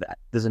hear that?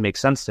 Doesn't make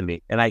sense to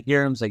me. And I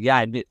hear him say, yeah,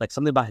 I admit, like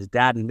something about his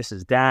dad, and missed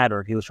his dad,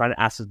 or he was trying to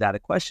ask his dad a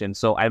question.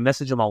 So I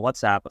messaged him on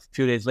WhatsApp a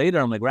few days later.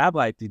 I'm like,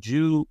 Rabbi,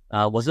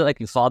 was it like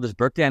your father's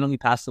birthday? I know he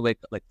passed away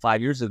like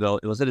 5 years ago.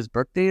 Was it his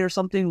birthday or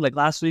something like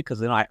last week?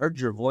 Because, you know, I heard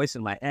your voice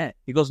in my head.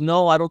 He goes,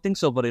 no, I don't think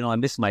so. But, you know, I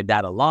miss my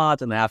dad a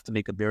lot, and I have to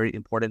make a very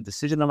important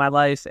decision in my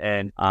life.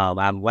 And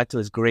I went to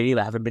his grave.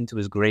 I haven't been to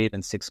his grave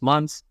in 6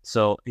 months.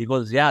 So he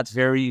goes, yeah, it's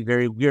very,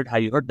 very weird how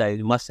you heard that.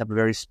 You must have a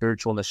very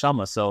spiritual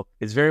neshama. So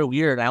it's very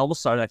weird. I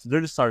almost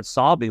started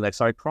sobbing, like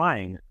started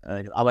crying.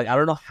 I'm like, I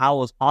don't know how it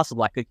was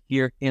possible. I could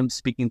hear him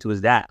speaking to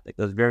his dad. Like,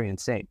 it was very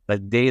insane. The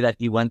day that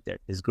he went there,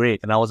 his grave,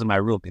 and I was in my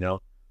room, you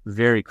know,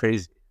 very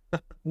crazy.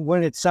 What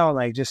did it sound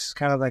like? Just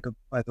kind of like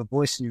a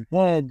voice in your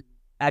head?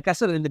 like I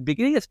said, in the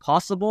beginning, it's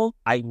possible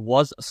I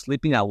was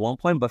sleeping at one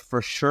point, but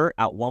for sure,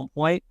 at one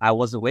point, I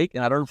was awake,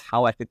 and I don't know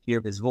how I could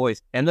hear his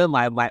voice. And then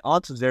my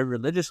aunt, who's very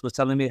religious, was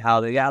telling me how,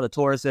 the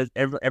Torah says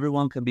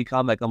everyone can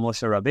become like a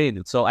Moshe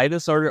Rabbeinu. So I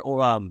just started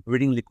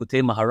reading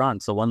Likutei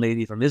Maharan. So one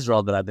lady from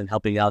Israel that I've been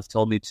helping out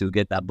told me to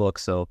get that book,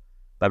 so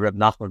by Reb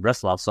Nachman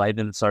Breslov. So I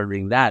then started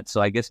reading that.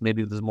 So I guess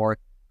maybe there's more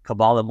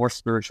Kabbalah, more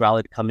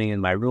spirituality coming in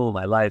my room,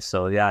 my life.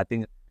 So yeah, I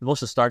think people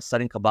should start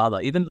studying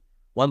Kabbalah. Even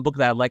one book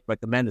that I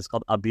recommend is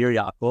called Abir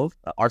Yaakov.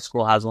 Art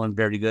Scroll has one,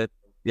 very good.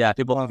 Yeah,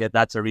 people can get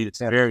that to read. It's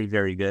very,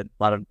 very good.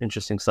 A lot of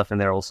interesting stuff in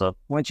there also.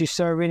 Once you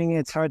start reading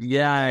it, it's hard.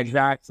 Yeah,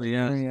 exactly.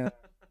 Yeah.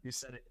 You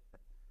said it.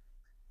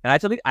 And I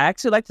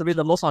actually like to read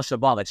the most on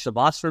Shabbat. Like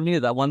Shabbat's for me,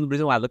 that one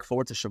reason why I look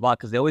forward to Shabbat,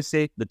 because they always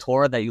say the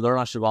Torah that you learn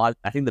on Shabbat,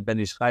 I think the Ben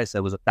Ish Chai said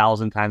was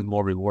 1,000 times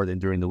more rewarding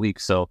during the week.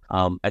 So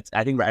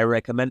I think I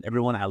recommend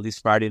everyone at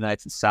least Friday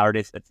nights and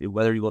Saturdays,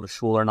 whether you go to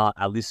shul or not,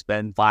 at least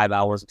spend 5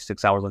 hours,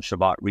 6 hours on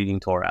Shabbat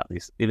reading Torah at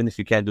least, even if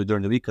you can't do it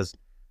during the week, because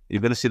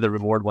you're going to see the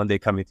reward one day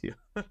coming to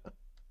you.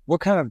 What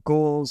kind of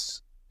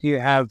goals do you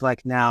have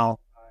like now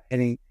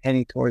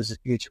heading towards the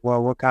future?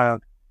 Well, what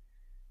kind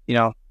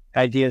of,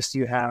 ideas do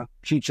you have,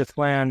 future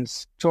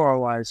plans,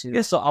 Torah-wise?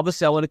 Yeah, so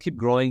obviously I want to keep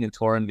growing in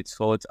Torah and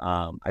mitzvot.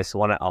 I just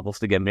want to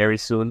obviously get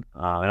married soon.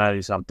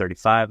 And I'm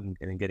 35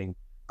 and getting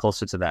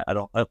closer to that.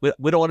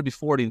 We don't want to be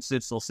 40 and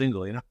sit still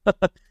single,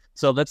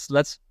 So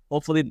let's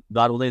hopefully,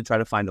 God willing, try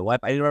to find a wife.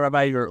 I know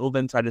Rabbi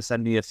Reuben tried to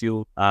send me a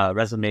few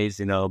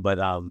resumes, but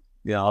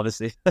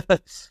obviously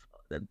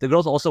the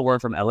girls also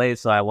weren't from LA,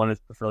 so I wanted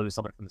to prefer to be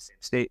someone from the same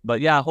state.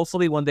 But yeah,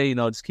 hopefully one day,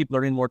 just keep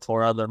learning more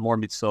Torah, learn more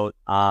mitzvot.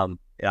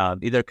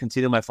 Either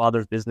continue my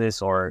father's business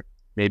or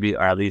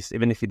at least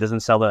even if he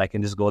doesn't sell it, I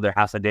can just go there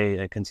half a day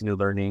and continue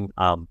learning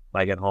when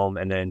I get home.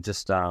 And then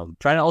just trying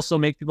to also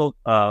make people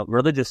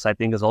religious, I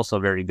think, is also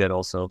very good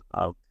also.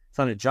 It's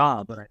not a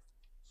job, but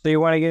so you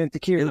want to get into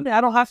kibbutz?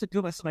 I don't have to do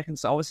it myself. I can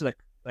always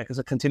as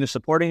I continue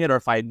supporting it, or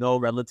if I know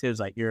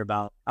relatives I hear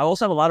about. I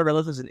also have a lot of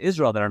relatives in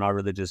Israel that are not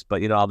religious,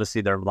 but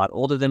obviously they're a lot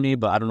older than me,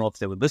 but I don't know if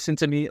they would listen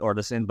to me or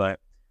listen, but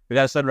we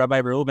got to send Rabbi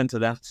Reuben to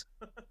them.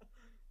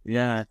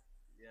 Yeah.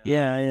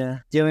 Yeah.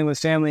 Dealing with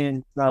family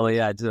and oh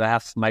yeah, dude, I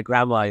have my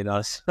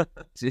grandma.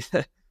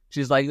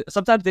 She's like,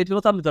 sometimes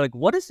people tell me, they're like,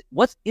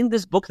 what's in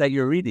this book that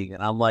you're reading?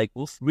 And I'm like,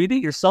 well, read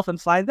it yourself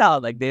and find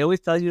out. Like they always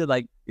tell you,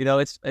 like,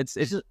 it's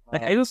just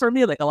like, even for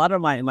me, like a lot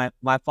of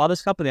my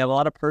father's company, I have a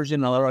lot of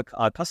Persian, a lot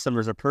of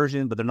customers are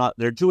Persian, but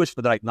they're Jewish,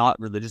 but they're like not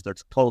religious. They're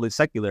totally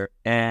secular.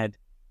 And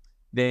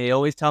they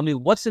always tell me,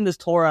 what's in this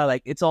Torah?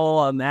 Like, it's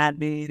all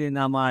man-made. And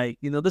I'm like,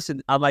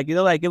 listen, I give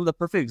them the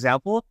perfect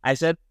example. I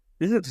said,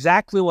 this is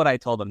exactly what I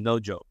told them, no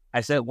joke.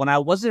 I said, when I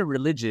wasn't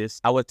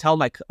religious, I would tell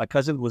my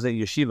cousin who was in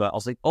yeshiva, I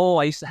was like,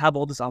 I used to have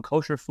all this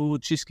kosher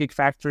food, Cheesecake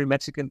Factory,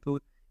 Mexican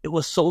food. It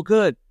was so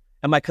good.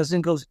 And my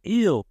cousin goes,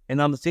 ew.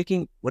 And I'm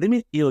thinking, what do you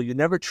mean, ew? You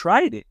never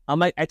tried it. I'm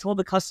like, I told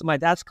my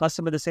dad's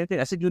customer the same thing.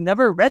 I said, you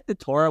never read the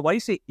Torah. Why do you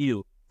say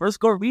ew? First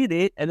go read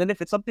it. And then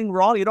if it's something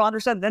wrong, you don't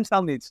understand, then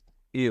tell me it's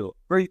ew.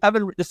 You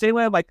haven't, the same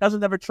way my cousin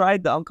never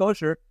tried the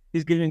unkosher.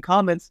 He's giving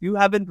comments. You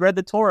haven't read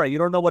the Torah. You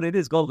don't know what it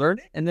is. Go learn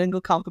it, and then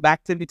go come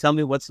back to me. Tell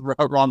me what's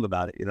wrong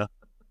about it.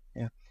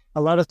 Yeah.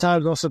 A lot of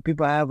times, also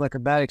people have like a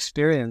bad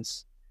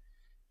experience.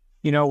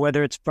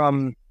 Whether it's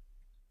from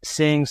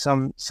seeing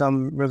some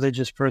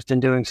religious person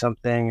doing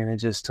something, and it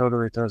just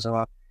totally throws them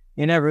off.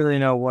 You never really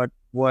know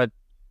what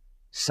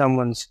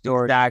someone's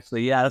story.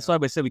 Exactly. Yeah, that's why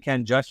we say we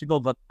can't judge people.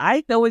 But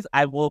I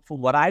will,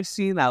 from what I've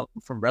seen out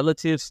from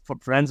relatives, from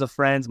friends of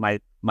friends,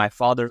 my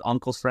father's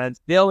uncle's friends,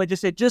 they always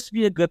just say, just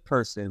be a good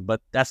person. But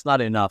that's not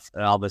enough.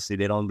 And obviously,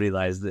 they don't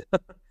realize that.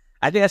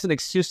 I think that's an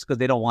excuse because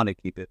they don't want to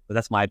keep it. But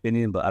that's my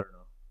opinion. But I don't know.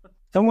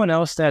 Someone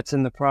else that's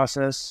in the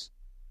process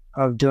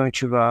of doing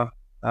tshuva,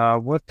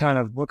 what kind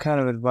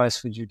of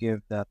advice would you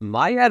give that?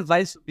 My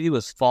advice would be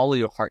follow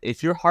your heart.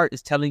 If your heart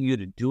is telling you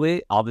to do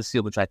it, obviously,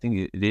 which I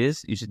think it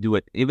is, you should do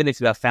it. Even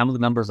if you have family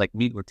members like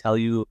me who tell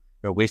you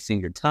you're wasting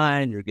your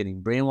time, you're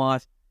getting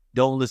brainwashed,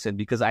 don't listen.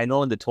 Because I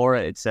know in the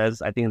Torah it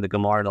says, I think in the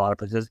Gemara and a lot of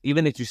places,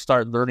 even if you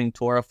start learning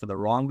Torah for the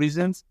wrong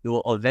reasons, you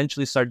will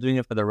eventually start doing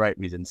it for the right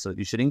reasons. So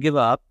you shouldn't give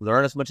up.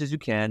 Learn as much as you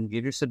can.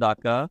 Give your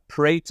tzedakah.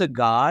 Pray to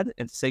God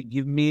and say,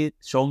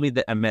 show me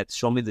the emet,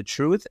 show me the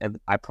truth, and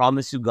I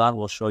promise you God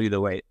will show you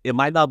the way. It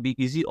might not be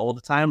easy all the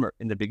time or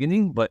in the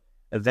beginning, but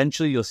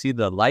eventually you'll see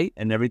the light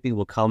and everything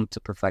will come to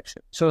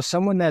perfection. So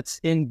someone that's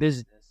in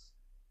business,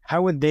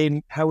 how would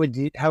they deal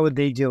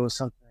with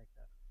something like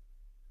that?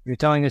 You're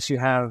telling us you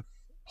have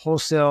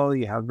wholesale,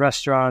 you have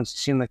restaurants, you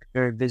seem like a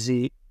very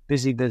busy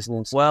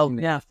business. Well,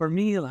 yeah, for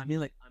me, I'm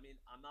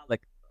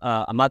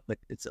not like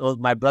it's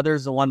my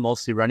brother's the one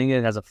mostly running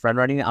it, has a friend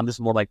running it. I'm just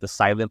more like the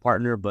silent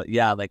partner. But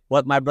yeah, like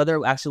what my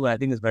brother actually, what I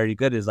think is very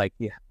good is like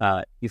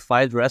he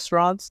finds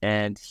restaurants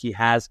and he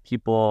has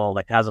people,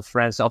 like has a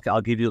friend. So okay,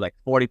 I'll give you like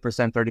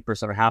 40%,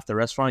 30% or half the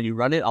restaurant. You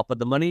run it, I'll put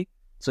the money.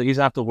 So he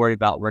doesn't have to worry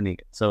about running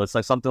it. So it's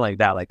like something like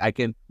that. Like I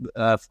can,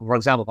 for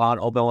example, if I want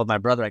to open with my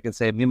brother, I can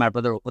say, me and my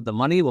brother will put the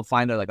money, we'll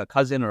find like a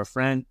cousin or a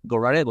friend, go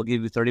run it, we'll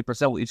give you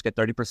 30%, we'll each get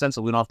 30%,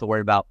 so we don't have to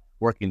worry about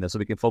working this. So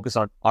we can focus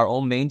on our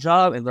own main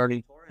job and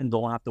learning Torah and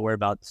don't have to worry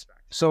about distractions.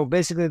 So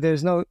basically,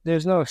 there's no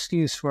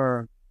excuse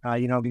for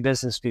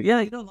business people.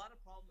 Yeah, a lot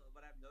of problems.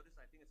 What I've noticed,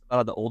 I think it's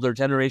about the older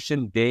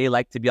generation. They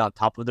like to be on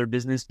top of their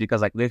business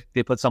because like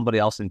they put somebody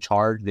else in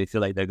charge. They feel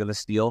like they're gonna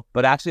steal.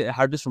 But actually, I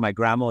heard this from my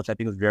grandma, which I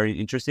think was very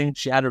interesting.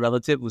 She had a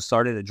relative who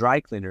started a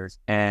dry cleaners,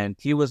 and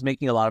he was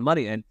making a lot of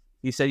money. And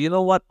he said, you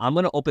know what? I'm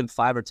gonna open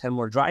 5 or 10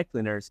 more dry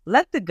cleaners.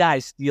 Let the guy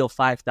steal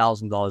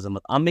 $5,000 a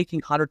month. I'm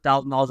making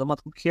 $100,000 a month.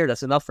 Who cares?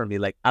 That's enough for me.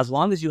 Like as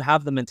long as you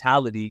have the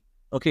mentality.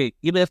 Okay,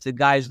 even if the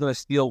guy is going to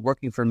steal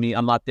working for me,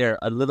 I'm not there,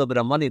 a little bit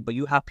of money, but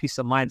you have peace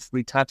of mind,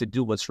 free time to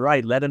do what's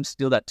right. Let him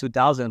steal that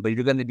 2,000, but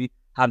you're going to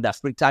have that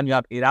free time. You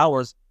have 8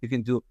 hours. You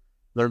can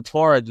learn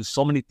Torah, do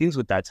so many things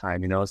with that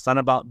time. It's not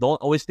about, don't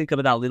always think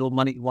of that little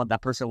money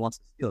that person wants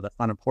to steal. That's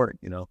not important,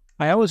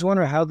 I always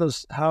wonder how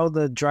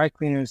the dry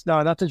cleaners, no,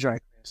 not the dry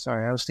cleaners.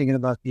 Sorry. I was thinking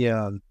about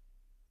the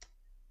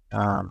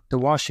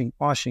washing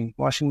machine.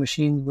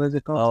 What is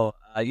it called?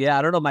 Yeah,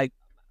 I don't know.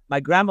 My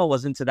grandma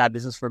was into that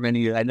business for many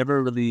years. I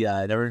never really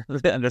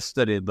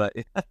understood it, but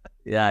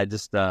yeah, I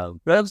just. But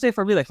I would say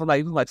for me,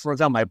 for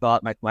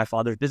example, my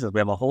father's business. We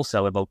have a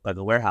wholesale, we have like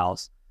a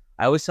warehouse.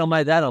 I always tell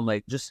my dad, I'm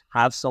like, just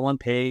have someone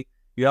pay.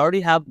 You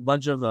already have a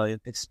bunch of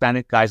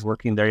Hispanic guys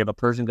working there. You have a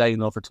Persian guy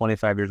for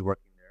 25 years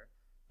working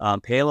there.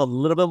 Pay him a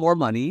little bit more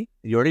money.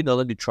 You already know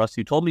them. You trust.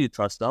 You told me you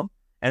trust them.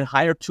 And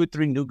hire 2 or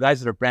 3 new guys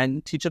that are brand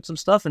new, teach them some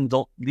stuff, and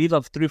don't leave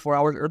up 3 or 4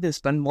 hours early and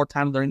spend more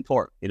time learning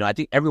Torah. I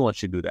think everyone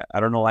should do that. I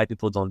don't know why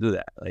people don't do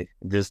that. Like,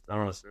 just, I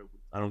don't know.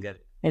 I don't get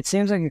it. It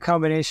seems like a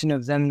combination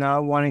of them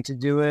not wanting to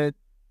do it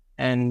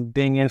and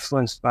being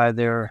influenced by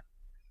their,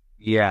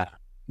 yeah.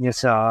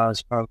 Yes,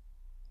 also,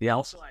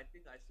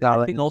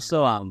 I think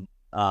also,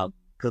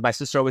 because my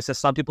sister always says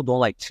some people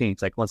don't like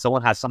change. Like when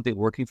someone has something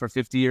working for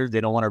 50 years,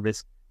 they don't want to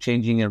risk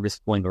changing and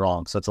risk going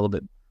wrong. So it's a little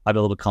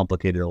bit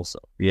complicated also.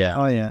 Yeah.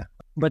 Oh, yeah.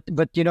 But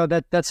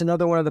that's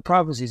another one of the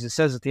prophecies. It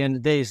says at the end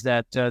of the days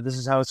that this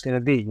is how it's going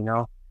to be.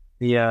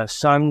 The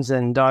sons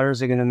and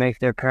daughters are going to make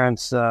their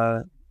parents,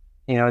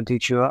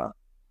 teach you up.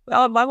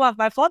 Well,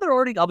 my father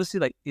already,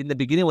 obviously, like in the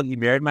beginning when he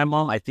married my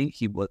mom, I think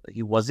he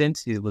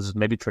wasn't. He was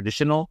maybe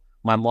traditional.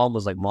 My mom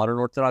was like modern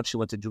Orthodox. She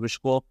went to Jewish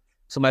school.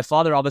 So my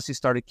father obviously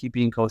started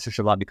keeping kosher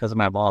Shabbat because of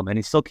my mom, and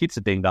he still keeps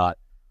it, thank God.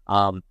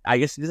 I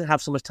guess he doesn't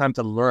have so much time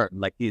to learn.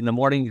 Like in the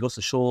morning, he goes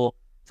to shul.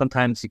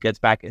 Sometimes he gets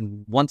back,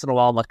 and once in a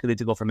while, luckily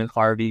to go for Mincha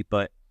Harvey.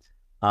 But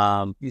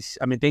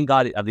thank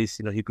God, at least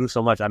he grew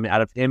so much.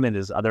 Out of him and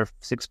his other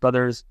 6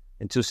 brothers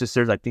and 2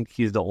 sisters, I think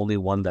he's the only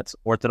one that's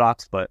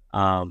Orthodox. But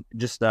I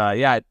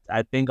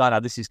thank God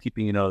at least he's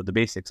keeping the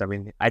basics.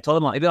 I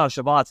told him even on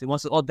Shabbat, he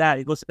wants to. Oh, Dad,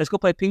 he goes, let's go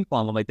play ping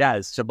pong. I'm like, Dad,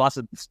 it's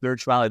Shabbat's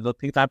spirituality.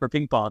 Look, time for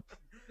ping pong.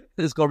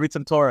 Let's go read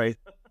some Torah.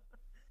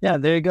 Yeah,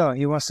 there you go.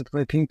 He wants to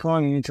play ping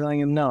pong, and you're telling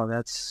him no.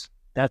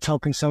 That's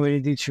helping somebody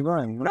do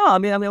tshuva.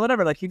 No,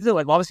 whatever. Like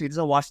obviously he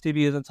doesn't watch TV,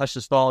 he doesn't touch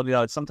his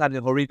phone. Sometimes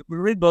he'll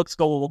read books,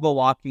 we'll go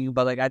walking.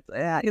 But like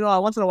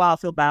once in a while I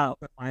feel bad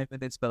for 5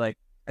 minutes. But like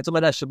I told my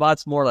dad,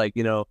 Shabbat's more like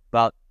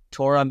about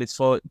Torah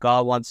mitzvot.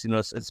 God wants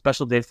a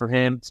special day for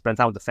him, spend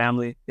time with the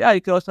family. Yeah, you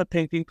can always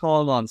play ping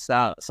pong on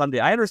Sunday.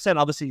 I understand.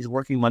 Obviously he's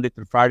working Monday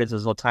through Friday, so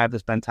there's no time to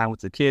spend time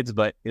with the kids.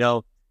 But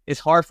it's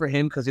hard for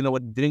him because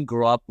didn't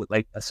grow up with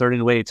like a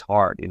certain way. It's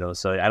hard,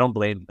 so I don't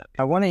blame them.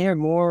 I want to hear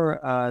more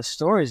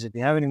stories if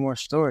you have any more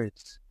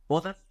stories. Well,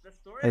 that's the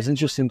story. It's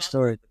interesting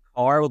story.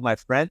 Car with my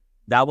friend.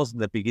 That was in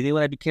the beginning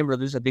when I became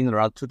religious. I think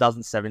around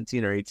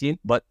 2017 or 18.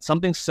 But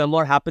something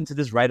similar happened to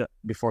this right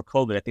before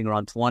COVID. I think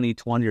around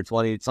 2020 or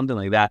 20, something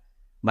like that.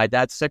 My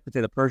dad's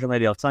secretary, the Persian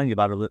lady I was telling you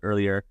about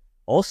earlier.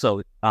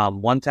 Also,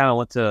 one time I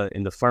went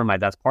in the front of my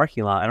dad's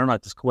parking lot. I don't know,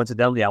 just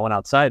coincidentally, I went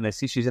outside and I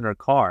see she's in her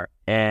car.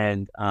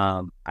 And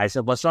I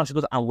said, what's wrong? She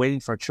goes, I'm waiting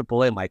for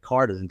AAA. My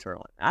car doesn't turn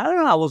on. I don't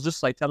know. I was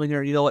just like telling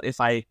her, you know what?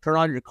 If I turn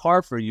on your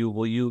car for you,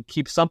 will you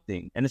keep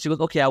something? And then she goes,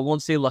 okay, I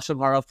won't say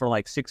Lashon Hara for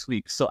like 6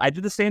 weeks. So I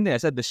did the same thing. I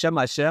said, B'Shem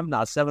Hashem,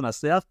 Na'aseh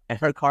v'Naseh, and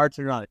her car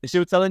turned on. And she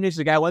was telling me, she's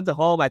like, I went to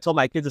home. I told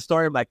my kids the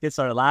story. My kids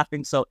started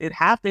laughing. So it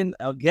happened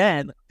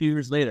again a few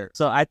years later.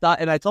 So I thought,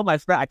 and I told my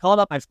friend, I called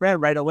up my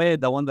friend right away,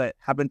 the one that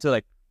happened to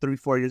like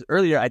 3-4 years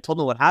earlier. I told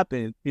him what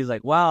happened. He's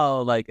like,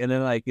 wow, like, and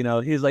then like,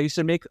 he's like, you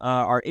should make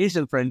our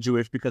Asian friend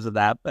Jewish because of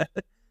that. And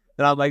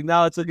I'm like,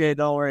 no, it's okay,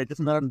 don't worry,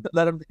 just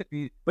let him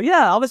be. But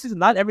yeah, obviously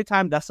not every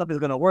time that stuff is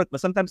gonna work, but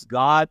sometimes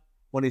God,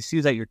 when he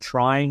sees that you're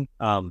trying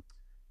and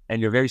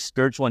you're very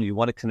spiritual and you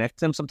want to connect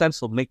to him, sometimes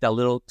he'll make that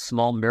little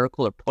small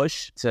miracle or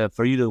push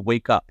for you to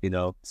wake up,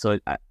 so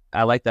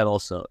I like that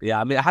also.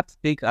 Yeah, I have to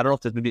think, I don't know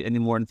if there's maybe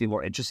anything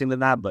more interesting than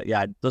that, but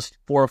yeah, those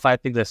 4 or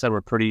 5 things I said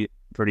were pretty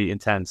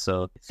intense.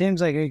 So it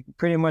seems like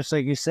pretty much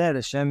like you said,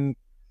 Hashem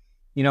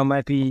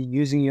might be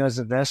using you as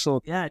a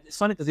vessel. Yeah, it's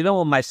funny because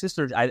when my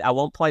sister, at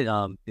one point,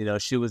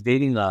 she was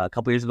dating a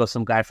couple years ago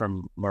some guy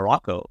from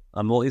Morocco.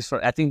 Well,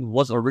 I think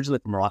was originally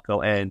from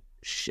Morocco, and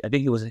I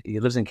think he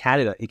lives in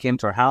Canada. He came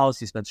to our house,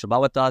 he spent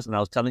Shabbat with us, and I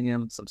was telling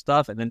him some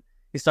stuff, and then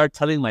he started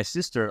telling my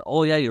sister,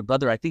 "Oh yeah, your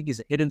brother, I think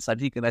he's a hidden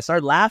Sadiq," and I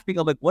started laughing.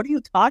 I'm like, "What are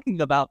you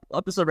talking about?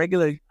 I'm just a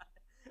regular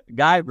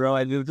guy, bro."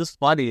 And it was just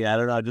funny. I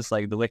don't know, just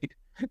like the way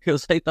he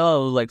was like,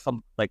 "Oh, it was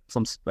like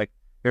some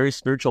very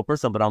spiritual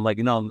person," but I'm like,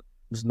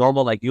 it's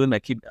normal, like you and I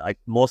keep, like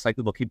most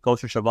likely will keep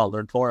kosher, Shabbat,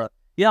 learn Torah.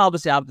 Yeah,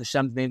 obviously I have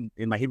Hashem's name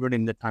in my Hebrew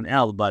name,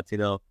 Netanel, but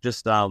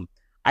just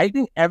I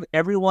think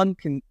everyone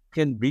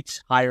can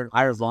reach higher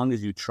as long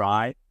as you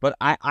try. But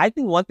I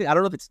think one thing, I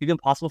don't know if it's even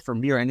possible for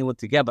me or anyone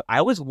to get, but I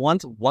always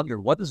wonder,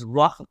 what does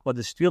Ruach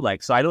HaKodesh feel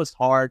like? So I know it's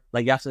hard,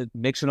 like you have to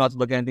make sure not to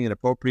look at anything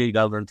inappropriate. You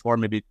gotta learn Torah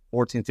maybe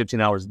 14,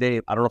 15 hours a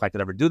day. I don't know if I could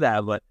ever do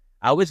that, but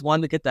I always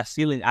wanted to get that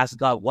feeling, ask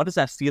God, what does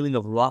that feeling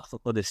of Ruach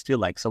HaKodesh feel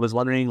like? So I was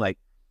wondering, like,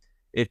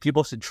 if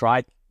people should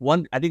try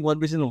I think one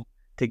reason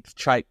to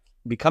try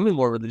becoming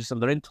more religious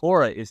and learning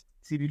Torah is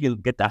see if you can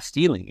get that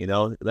feeling,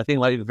 I think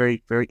like a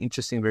very, very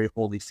interesting, very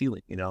holy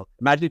feeling,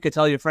 Imagine you could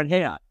tell your friend,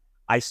 "Hey,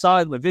 I saw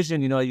in my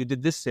vision, you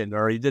did this sin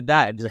or you did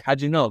that." And he's like,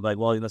 "How'd you know?" Like,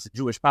 well, it's a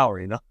Jewish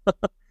power,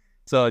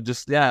 So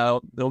just,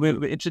 it'll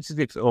be interesting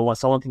if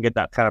someone can get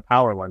that kind of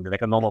power one day,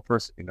 like a normal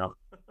person,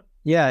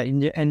 Yeah,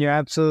 and you're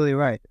absolutely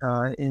right.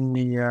 In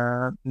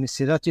the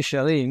Mesilat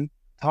Yesharim,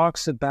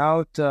 talks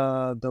about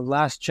the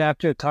last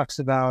chapter. It talks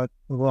about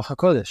Ruach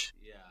HaKodesh.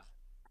 Yeah,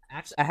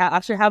 actually, I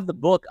actually have the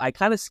book. I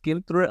kind of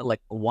skimmed through it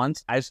like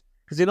once.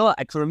 Because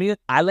for me,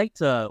 I like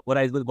to what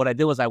I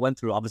did was I went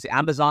through obviously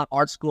Amazon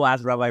Art School,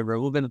 asked Rabbi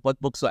Reuven what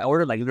books. So I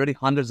ordered like literally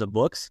hundreds of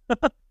books.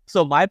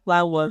 So my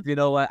plan was,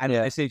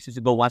 I say you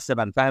should go one step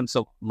at a time.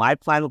 So my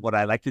plan, what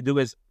I like to do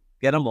is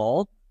get them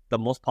all, the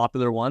most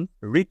popular one,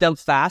 read them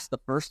fast the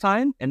first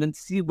time, and then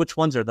see which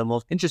ones are the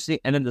most interesting.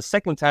 And then the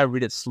second time,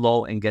 read it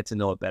slow and get to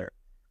know it better.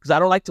 Because I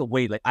don't like to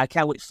wait. Like, I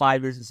can't wait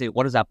 5 years and say,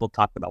 what does that book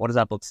talk about? What does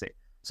that book say?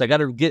 So I got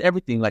to get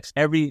everything, like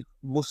every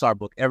Musar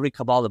book, every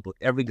Kabbalah book,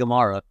 every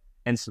Gemara,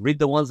 and read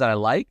the ones that I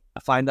like. I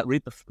find that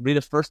read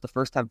it first the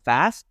first time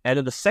fast. And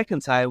then the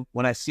second time,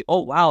 when I see,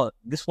 oh, wow,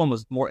 this one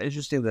was more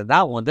interesting than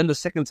that one, then the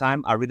second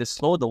time, I read it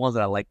slow, the ones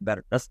that I like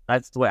better.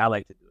 That's the way I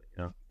like to do it.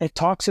 It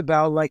talks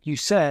about, like you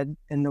said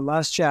in the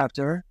last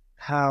chapter,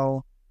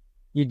 how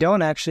you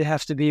don't actually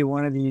have to be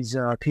one of these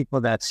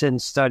people that sit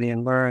and study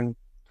and learn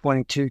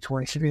 22,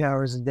 23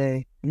 hours a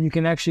day. You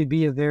can actually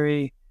be a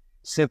very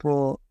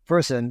simple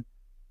person.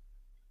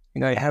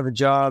 You have a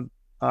job,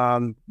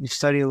 you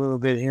study a little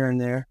bit here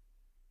and there,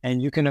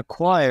 and you can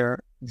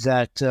acquire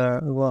that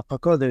Ruach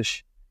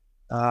HaKodesh,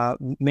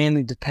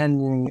 mainly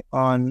depending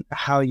on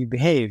how you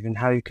behave and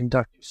how you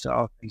conduct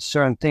yourself and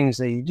certain things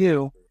that you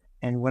do.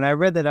 And when I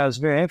read that, I was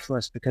very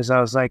influenced because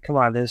I was like, come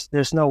on,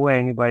 there's no way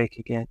anybody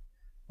could get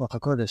Ruach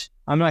HaKodesh.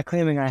 I'm not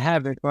claiming I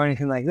have it or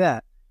anything like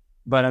that.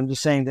 But I'm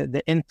just saying that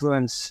the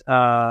influence,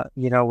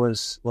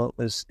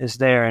 is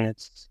there, and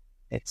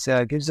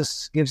it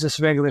gives us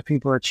regular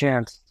people a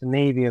chance to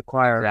maybe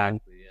acquire it.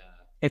 Exactly. Yeah.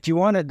 If you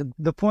want it,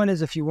 the point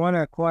is, if you want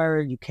to acquire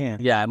it, you can.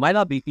 Yeah, it might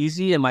not be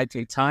easy, it might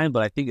take time,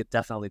 but I think it's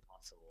definitely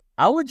possible.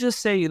 I would just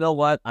say, you know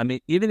what? I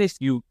mean, even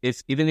if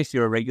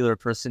you're a regular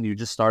person, you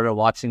just started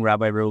watching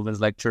Rabbi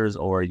Reuven's lectures,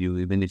 or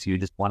even if you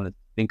just want to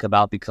think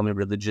about becoming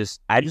religious,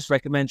 I just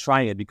recommend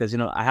trying it because,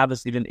 I have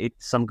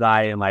some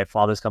guy in my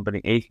father's company,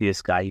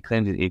 atheist guy. He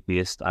claims he's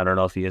atheist. I don't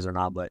know if he is or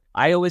not, but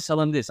I always tell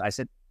him this. I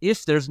said,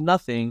 if there's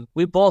nothing,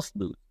 we both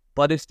lose.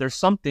 But if there's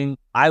something,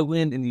 I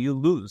win and you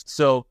lose.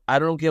 So I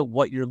don't get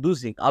what you're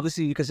losing.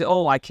 Obviously, you can say,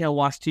 oh, I can't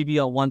watch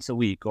TV once a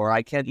week, or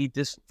I can't eat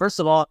this. First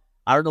of all,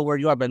 I don't know where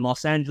you are, but in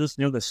Los Angeles,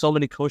 there's so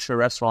many kosher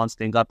restaurants,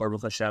 thank God,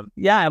 Baruch Hashem.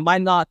 Yeah, it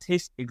might not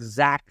taste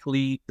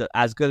exactly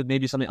as good as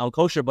maybe something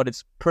unkosher, but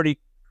it's pretty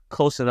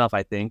close enough,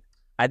 I think.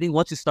 I think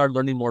once you start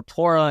learning more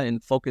Torah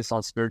and focus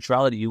on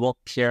spirituality, you won't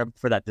care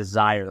for that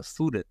desire of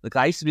food. Like,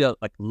 I used to be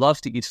love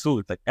to eat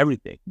food, like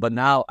everything. But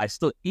now I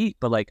still eat,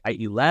 but I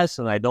eat less,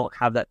 and I don't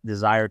have that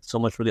desire so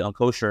much really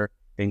unkosher,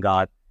 thank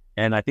God.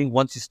 And I think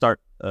once you start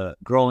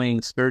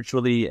growing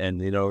spiritually and,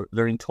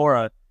 learning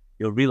Torah,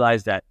 you'll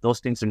realize that those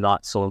things are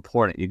not so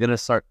important. You're going to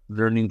start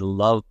learning the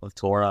love of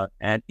Torah.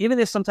 And even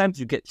if sometimes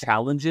you get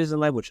challenges in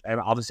life, which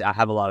obviously I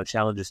have a lot of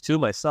challenges too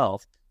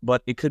myself,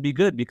 but it could be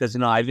good because,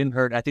 I've even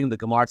heard, I think the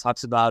Gemara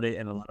talks about it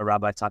and a lot of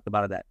rabbis talk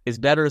about it, that it's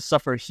better to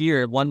suffer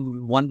here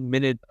 1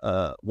 minute,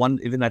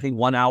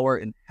 1 hour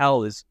in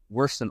hell is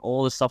worse than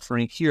all the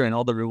suffering here, and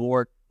all the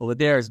reward over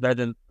there is better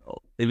than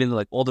even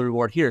all the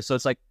reward here. So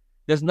it's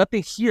there's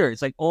nothing here.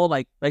 It's all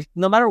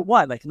no matter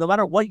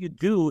what you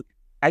do,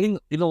 I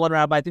think,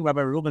 I think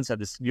Rabbi Reuven said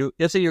this.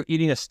 Let's say you're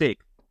eating a steak.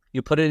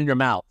 You put it in your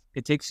mouth.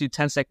 It takes you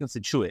 10 seconds to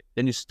chew it.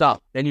 Then you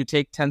stop. Then you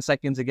take 10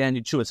 seconds again,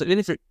 you chew it. So even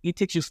if it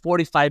takes you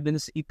 45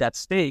 minutes to eat that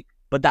steak,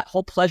 but that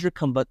whole pleasure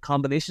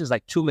combination is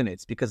 2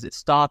 minutes because it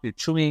stopped, you're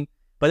chewing.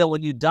 But then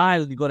when you die,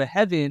 when you go to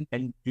heaven,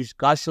 and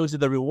God shows you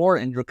the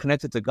reward and you're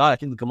connected to God, I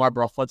think the Gemara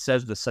Barachot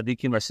says the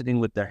Tzaddikim are sitting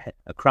with their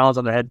crowns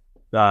on their head,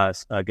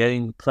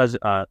 getting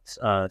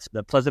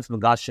the pleasant from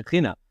God's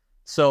Shekinah.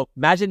 So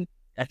imagine,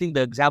 I think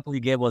the example he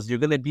gave was you're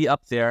going to be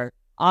up there,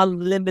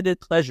 unlimited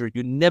pleasure.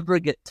 You never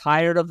get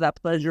tired of that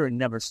pleasure. It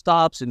never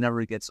stops. It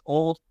never gets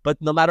old.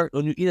 But no matter,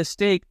 when you eat a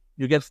steak,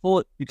 you get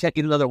full. You can't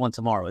eat another one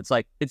tomorrow. It's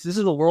like, this is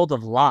a world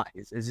of lies.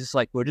 It's just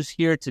like, we're just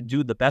here to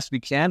do the best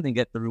we can and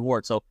get the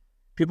reward. So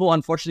people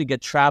unfortunately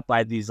get trapped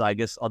by these, I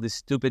guess, all these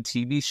stupid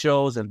TV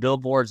shows and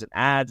billboards and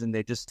ads, and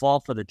they just fall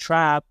for the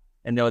trap.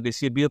 And they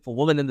see a beautiful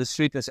woman in the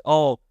street and say,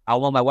 oh, I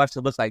want my wife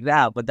to look like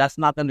that. But that's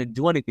not going to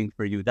do anything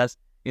for you. That's,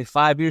 in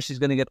 5 years, she's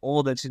going to get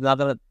old and she's not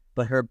going to,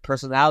 but her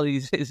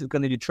personality is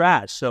going to be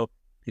trash. So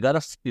you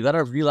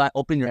gotta realize,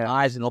 open your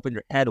eyes and open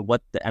your head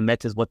what the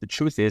emet is, what the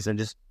truth is, and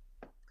just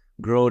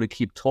grow to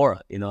keep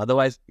Torah.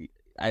 Otherwise,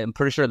 I'm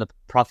pretty sure the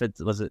prophet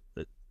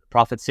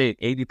say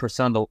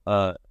 80%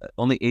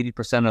 only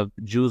 80% of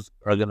Jews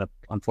are gonna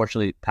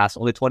unfortunately pass.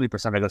 Only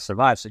 20% are gonna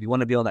survive. So you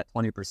want to be on that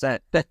 20%.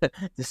 To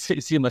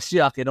see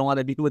Mashiach, you don't want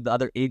to be with the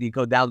other 80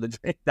 go down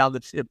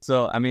the ship.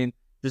 So I mean,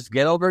 just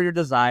get over your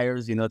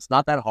desires. It's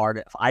not that hard.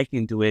 If I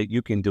can do it,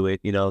 you can do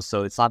it.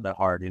 So it's not that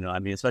hard. I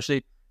mean,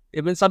 especially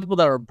even some people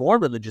that are born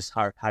religious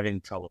are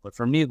having trouble. But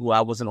for me, who I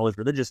wasn't always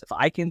religious, if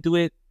I can do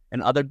it,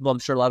 and other people, I'm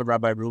sure a lot of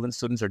Rabbi Reuven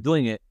students are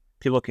doing it,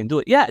 people can do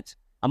it. Yeah,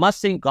 I'm not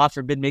saying, God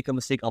forbid, make a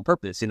mistake on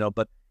purpose,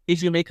 but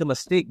if you make a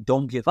mistake,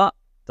 don't give up.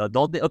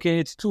 Don't think, okay,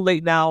 it's too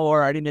late now,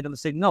 or I already made a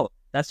mistake. No,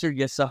 that's your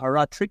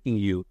Yesahara tricking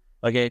you,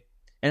 okay?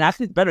 And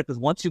actually, it's better, because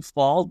once you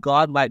fall,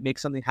 God might make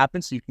something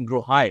happen so you can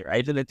grow higher.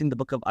 I think the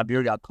book of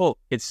Abir Yaakov,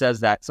 it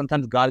says that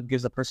sometimes God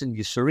gives a person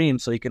Yisurim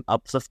so he can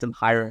uplift them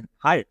higher and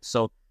higher.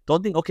 So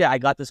don't think, okay, I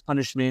got this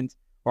punishment,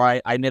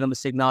 or I made a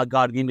mistake, now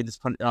God gave me this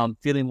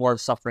feeling more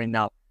of suffering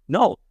now.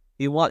 No.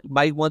 He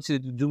might want you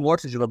to do more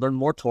to learn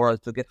more Torah,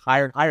 to get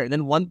higher and higher. And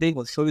then one day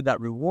will show you that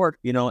reward,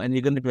 and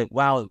you're going to be like,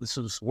 wow, this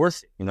was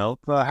worth it, Well,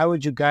 how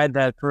would you guide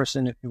that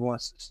person if he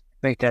wants to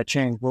make that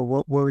change? Well,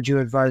 what would you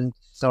advise him to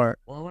start?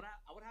 Well, I would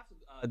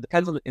have to,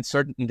 depends on the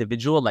certain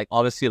individual. Like,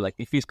 obviously, like,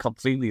 if he's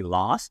completely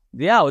lost,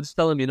 yeah, I would just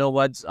tell him, go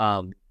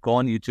on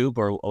YouTube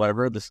or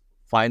whatever, just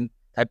type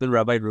in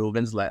Rabbi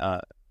Reuven's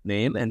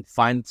name and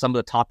find some of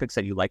the topics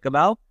that you like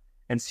about,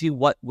 and see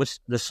which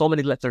there's so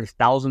many lectures, there's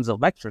thousands of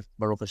lectures,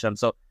 Baruch Hashem.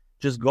 So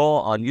just go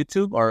on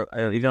YouTube or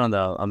even on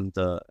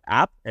the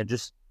app and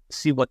just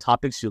see what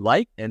topics you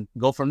like and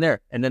go from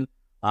there. And then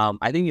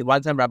I think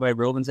one time Rabbi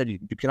Reuven said you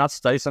cannot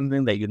study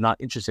something that you're not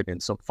interested in.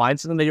 So find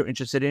something that you're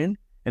interested in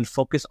and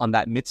focus on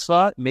that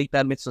mitzvah, make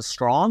that mitzvah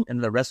strong,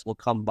 and the rest will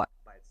come by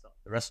itself.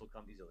 The rest will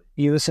come easily.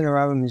 You listen to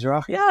Rabbi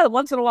Mizrahi? Yeah,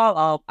 once in a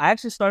while. I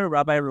actually started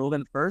Rabbi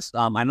Reuven first.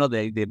 I know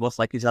they both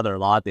like each other a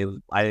lot.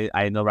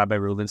 I know Rabbi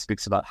Reuven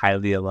speaks about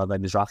highly of Rabbi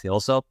Mizrahi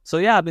also. So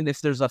yeah, I mean, if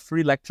there's a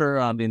free lecture,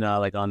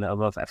 like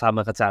if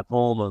it's at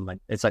home, and like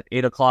it's like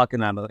 8:00,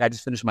 and I'm like, I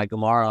just finished my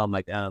Gemara. I'm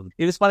like,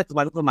 it was funny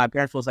because my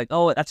parents was like,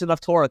 oh, that's enough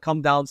Torah.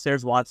 Come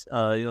downstairs, watch.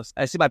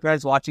 I see my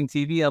parents watching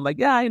TV. I'm like,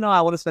 yeah,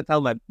 I want to spend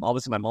time with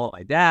obviously my mom, and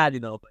my dad,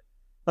 but.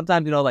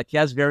 Sometimes, like, he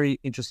has very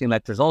interesting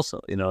lectures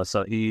also,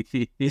 so he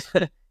has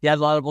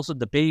a lot of also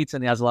debates,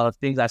 and he has a lot of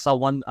things. I saw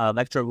one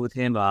lecture with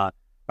him,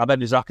 Rabbi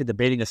Mizrahi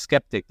debating a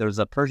skeptic. There was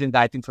a Persian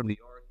guy, I think, from New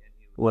York, and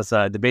he was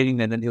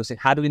debating, and then he was saying,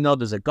 how do we know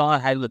there's a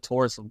God? How do the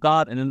Torah is from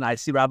God? And then I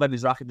see Rabbi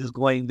Mizrahi just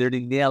going there,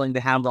 nailing the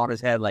hammer on his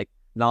head, like,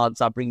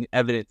 non-stop, bringing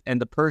evidence. And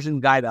the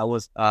Persian guy that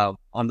was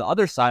on the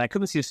other side, I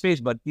couldn't see his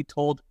face, but he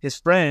told his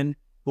friend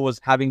who was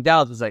having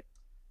doubts, was like,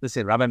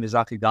 listen, Rabbi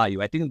Mizrahi got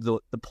you. I think the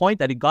point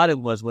that he got it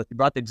was he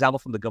brought the example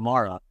from the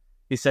Gemara.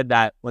 He said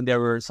that when there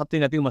were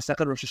something, I think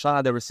Masechet Rosh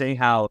Hashanah, they were saying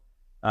how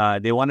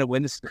they wanted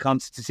witnesses to come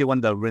to see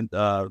when the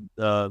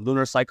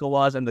lunar cycle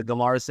was, and the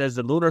Gemara says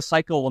the lunar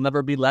cycle will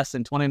never be less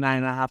than 29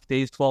 and a half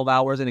days, 12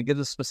 hours, and it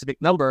gives a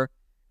specific number.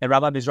 And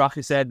Rabbi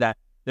Mizrahi said that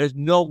there's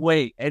no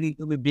way any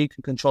human being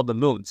can control the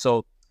moon.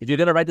 So if you're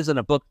going to write this in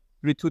a book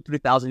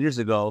 3,000 years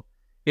ago,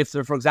 if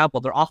they're, for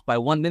example, they're off by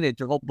 1 minute,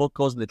 your whole book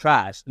goes in the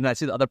trash. And I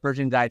see the other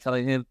Persian guy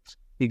telling him,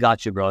 he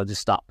got you, bro.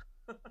 Just stop.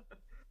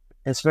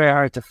 It's very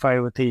hard to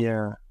fight with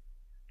the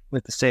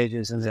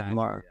sages and the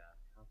Gemara.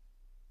 Yeah.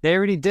 They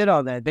already did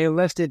all that. They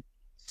left it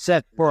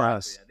set for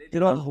us. Yeah. They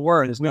don't have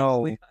words.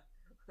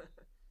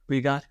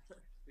 We got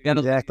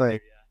exactly.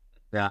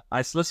 Yeah,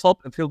 let's hope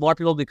more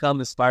people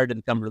become inspired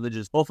and become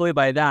religious. Hopefully,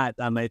 by that,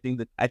 I think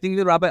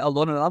the Rabbi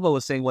Alon and Abba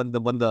was saying when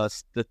the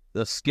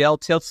scale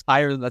tilts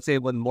higher, let's say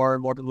when more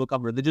and more people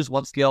become religious,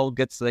 one scale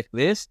gets like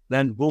this,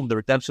 then boom, the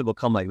redemption will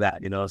come like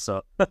that.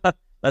 So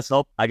let's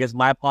hope. I guess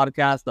my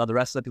podcast, the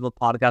rest of the people's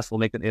podcasts, will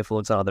make an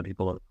influence on other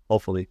people.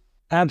 Hopefully,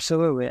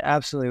 absolutely,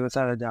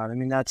 without a doubt. I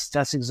mean,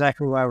 that's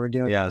exactly why we're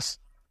doing. Yes,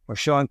 we're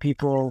showing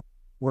people,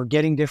 we're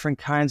getting different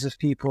kinds of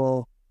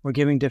people, we're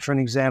giving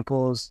different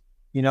examples.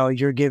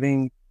 You're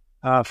giving,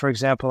 for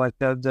example, like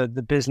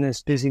the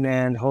business, busy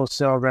man,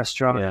 wholesale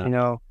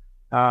restaurant,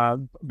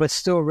 but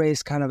still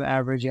raised kind of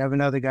average. You have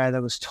another guy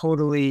that was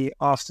totally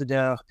off the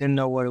deck, didn't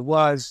know what it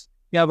was.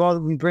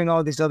 We bring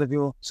all these other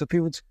people so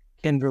people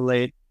can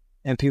relate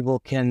and people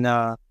can,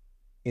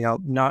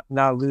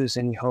 not lose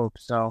any hope.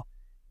 So,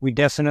 we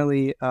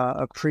definitely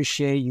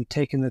appreciate you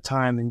taking the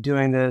time and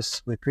doing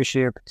this. We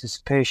appreciate your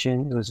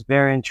participation. It was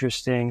very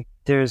interesting.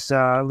 There's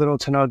little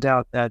to no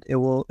doubt that it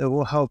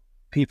will help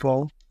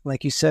people.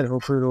 Like you said,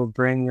 hopefully it will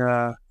bring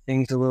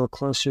things a little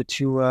closer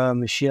to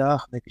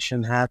Mashiach, make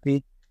Hashem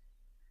happy,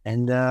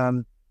 and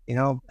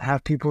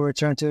have people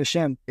return to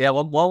Hashem. Yeah.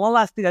 Well, one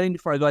last thing I think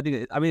before I go,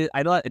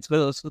 I know it's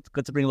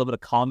good to bring a little bit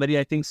of comedy.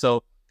 I think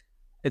so.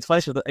 It's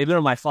funny. So even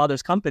in my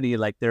father's company,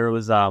 like there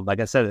was, like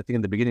I said, I think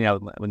in the beginning,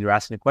 when you were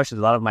asking me questions,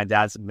 a lot of my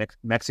dad's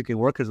Mexican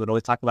workers would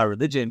always talk about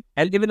religion,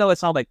 and even though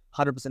it's not like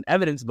 100%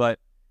 evidence, but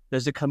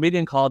there's a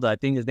comedian called, I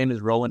think his name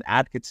is Rowan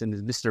Atkinson,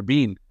 is Mr.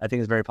 Bean. I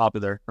think he's very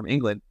popular from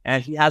England,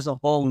 and he has a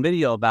whole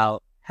video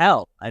about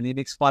hell, and he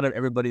makes fun of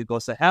everybody who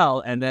goes to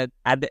hell. And then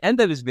at the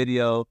end of his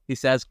video, he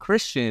says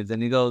Christians,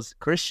 and he goes,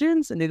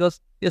 Christians? And he goes,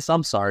 yes,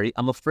 I'm sorry,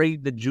 I'm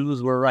afraid the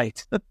Jews were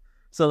right.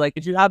 So like,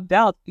 if you have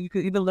doubt, you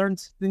could even learn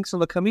things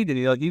from a comedian.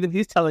 Even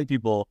he's telling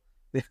people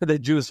the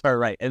Jews are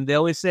right. And they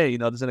always say,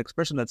 there's an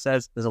expression that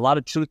says there's a lot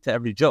of truth to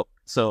every joke.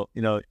 So,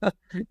 we can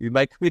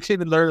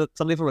even learn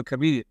something from a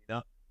comedian,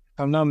 If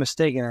I'm not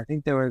mistaken, I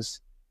think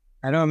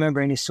I don't remember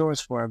any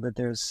source for it, but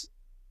there's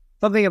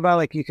something about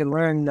like you can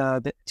learn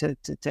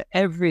to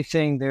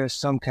everything. There's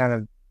some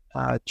kind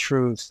of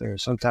truth or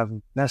some type of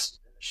message.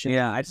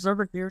 Yeah, I just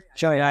remember hearing.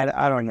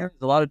 I don't know.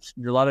 There's a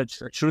lot of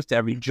truth to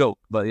every joke,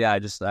 but yeah, I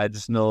just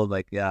know,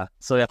 like, yeah.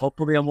 So yeah,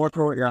 hopefully more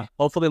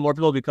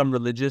people become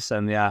religious,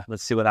 and yeah,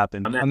 let's see what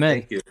happens. Amen.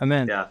 Thank you.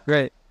 Amen. Yeah.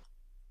 Great.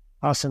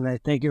 Awesome, man.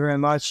 Thank you very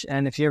much.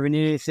 And if you ever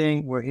need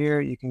anything, we're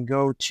here. You can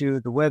go to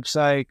the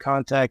website,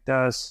 contact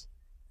us.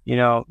 You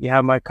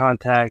have my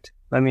contact.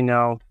 Let me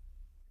know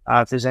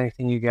if there's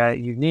anything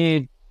you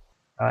need.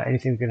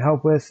 Anything we can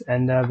help with,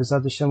 and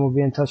B'ezrat Hashem will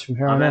be in touch from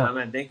here on out.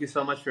 Amen. Thank you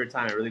so much for your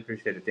time. I really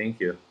appreciate it. Thank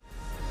you.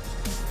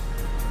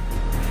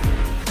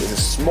 There's a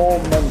small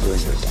member in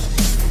your body.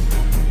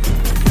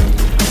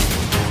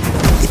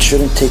 It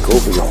shouldn't take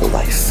over your whole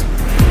life.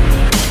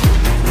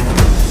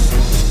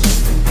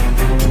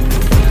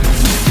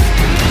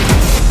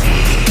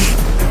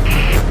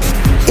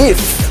 If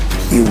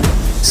you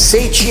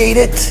satiate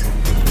it,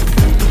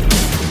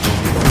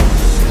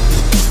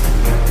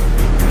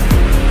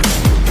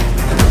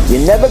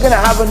 you're never going to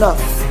have enough.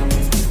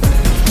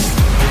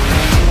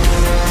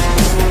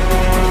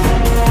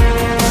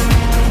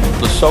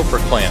 The Sofer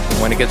clan,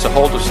 when it gets a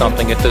hold of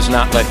something, it does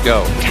not let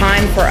go.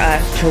 Time for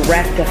us to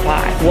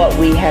rectify what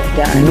we have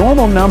done.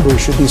 Normal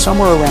numbers should be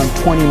somewhere around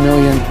 20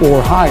 million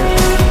or higher.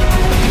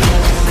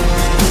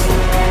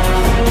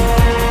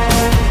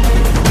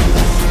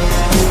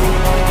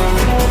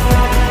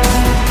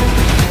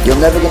 You're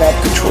never going to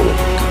have control of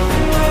it.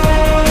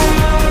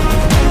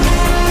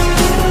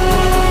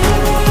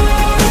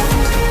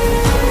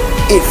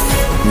 If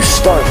you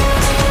start it,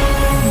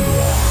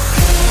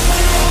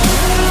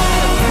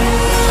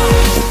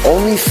 and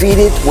only feed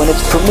it when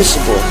it's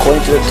permissible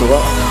according to the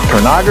Torah.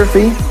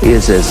 Pornography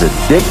is as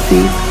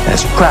addictive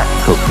as crack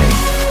cocaine.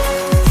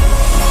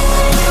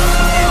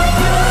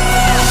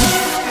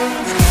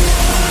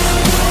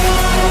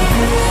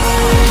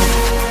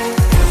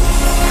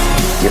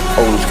 You're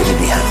always going to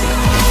be happy,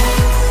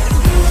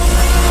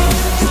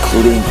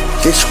 including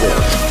this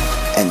world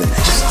and the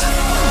next.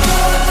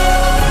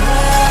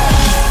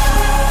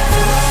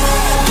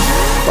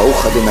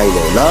 Baruch Adonai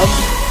Le'olam,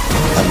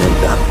 Amen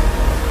v'Amen.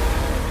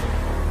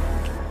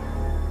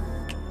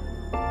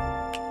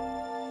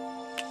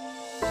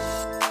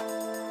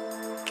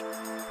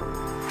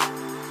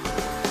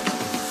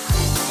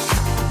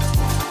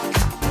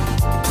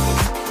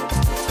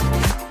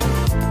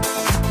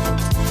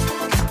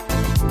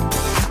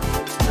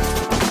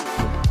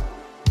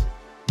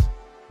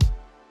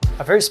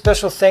 A very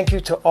special thank you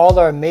to all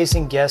our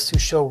amazing guests who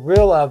show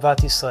real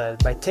Ahavat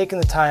Yisrael by taking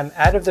the time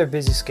out of their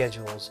busy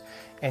schedules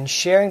and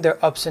sharing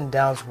their ups and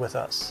downs with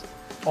us,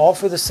 all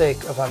for the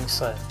sake of Am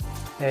Yisrael.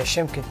 May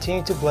Hashem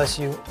continue to bless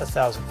you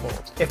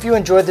 1,000-fold. If you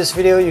enjoyed this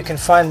video, you can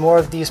find more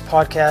of these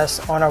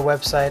podcasts on our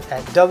website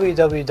at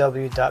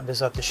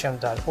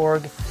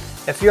www.bezrathashem.org.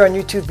 If you're on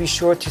YouTube, be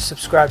sure to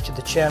subscribe to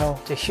the channel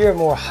to hear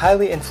more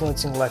highly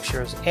influencing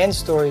lectures and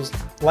stories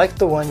like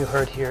the one you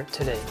heard here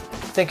today.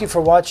 Thank you for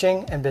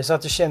watching, and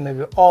B'ezrat Hashem, may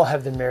we all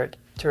have the merit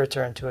to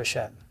return to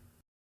Hashem.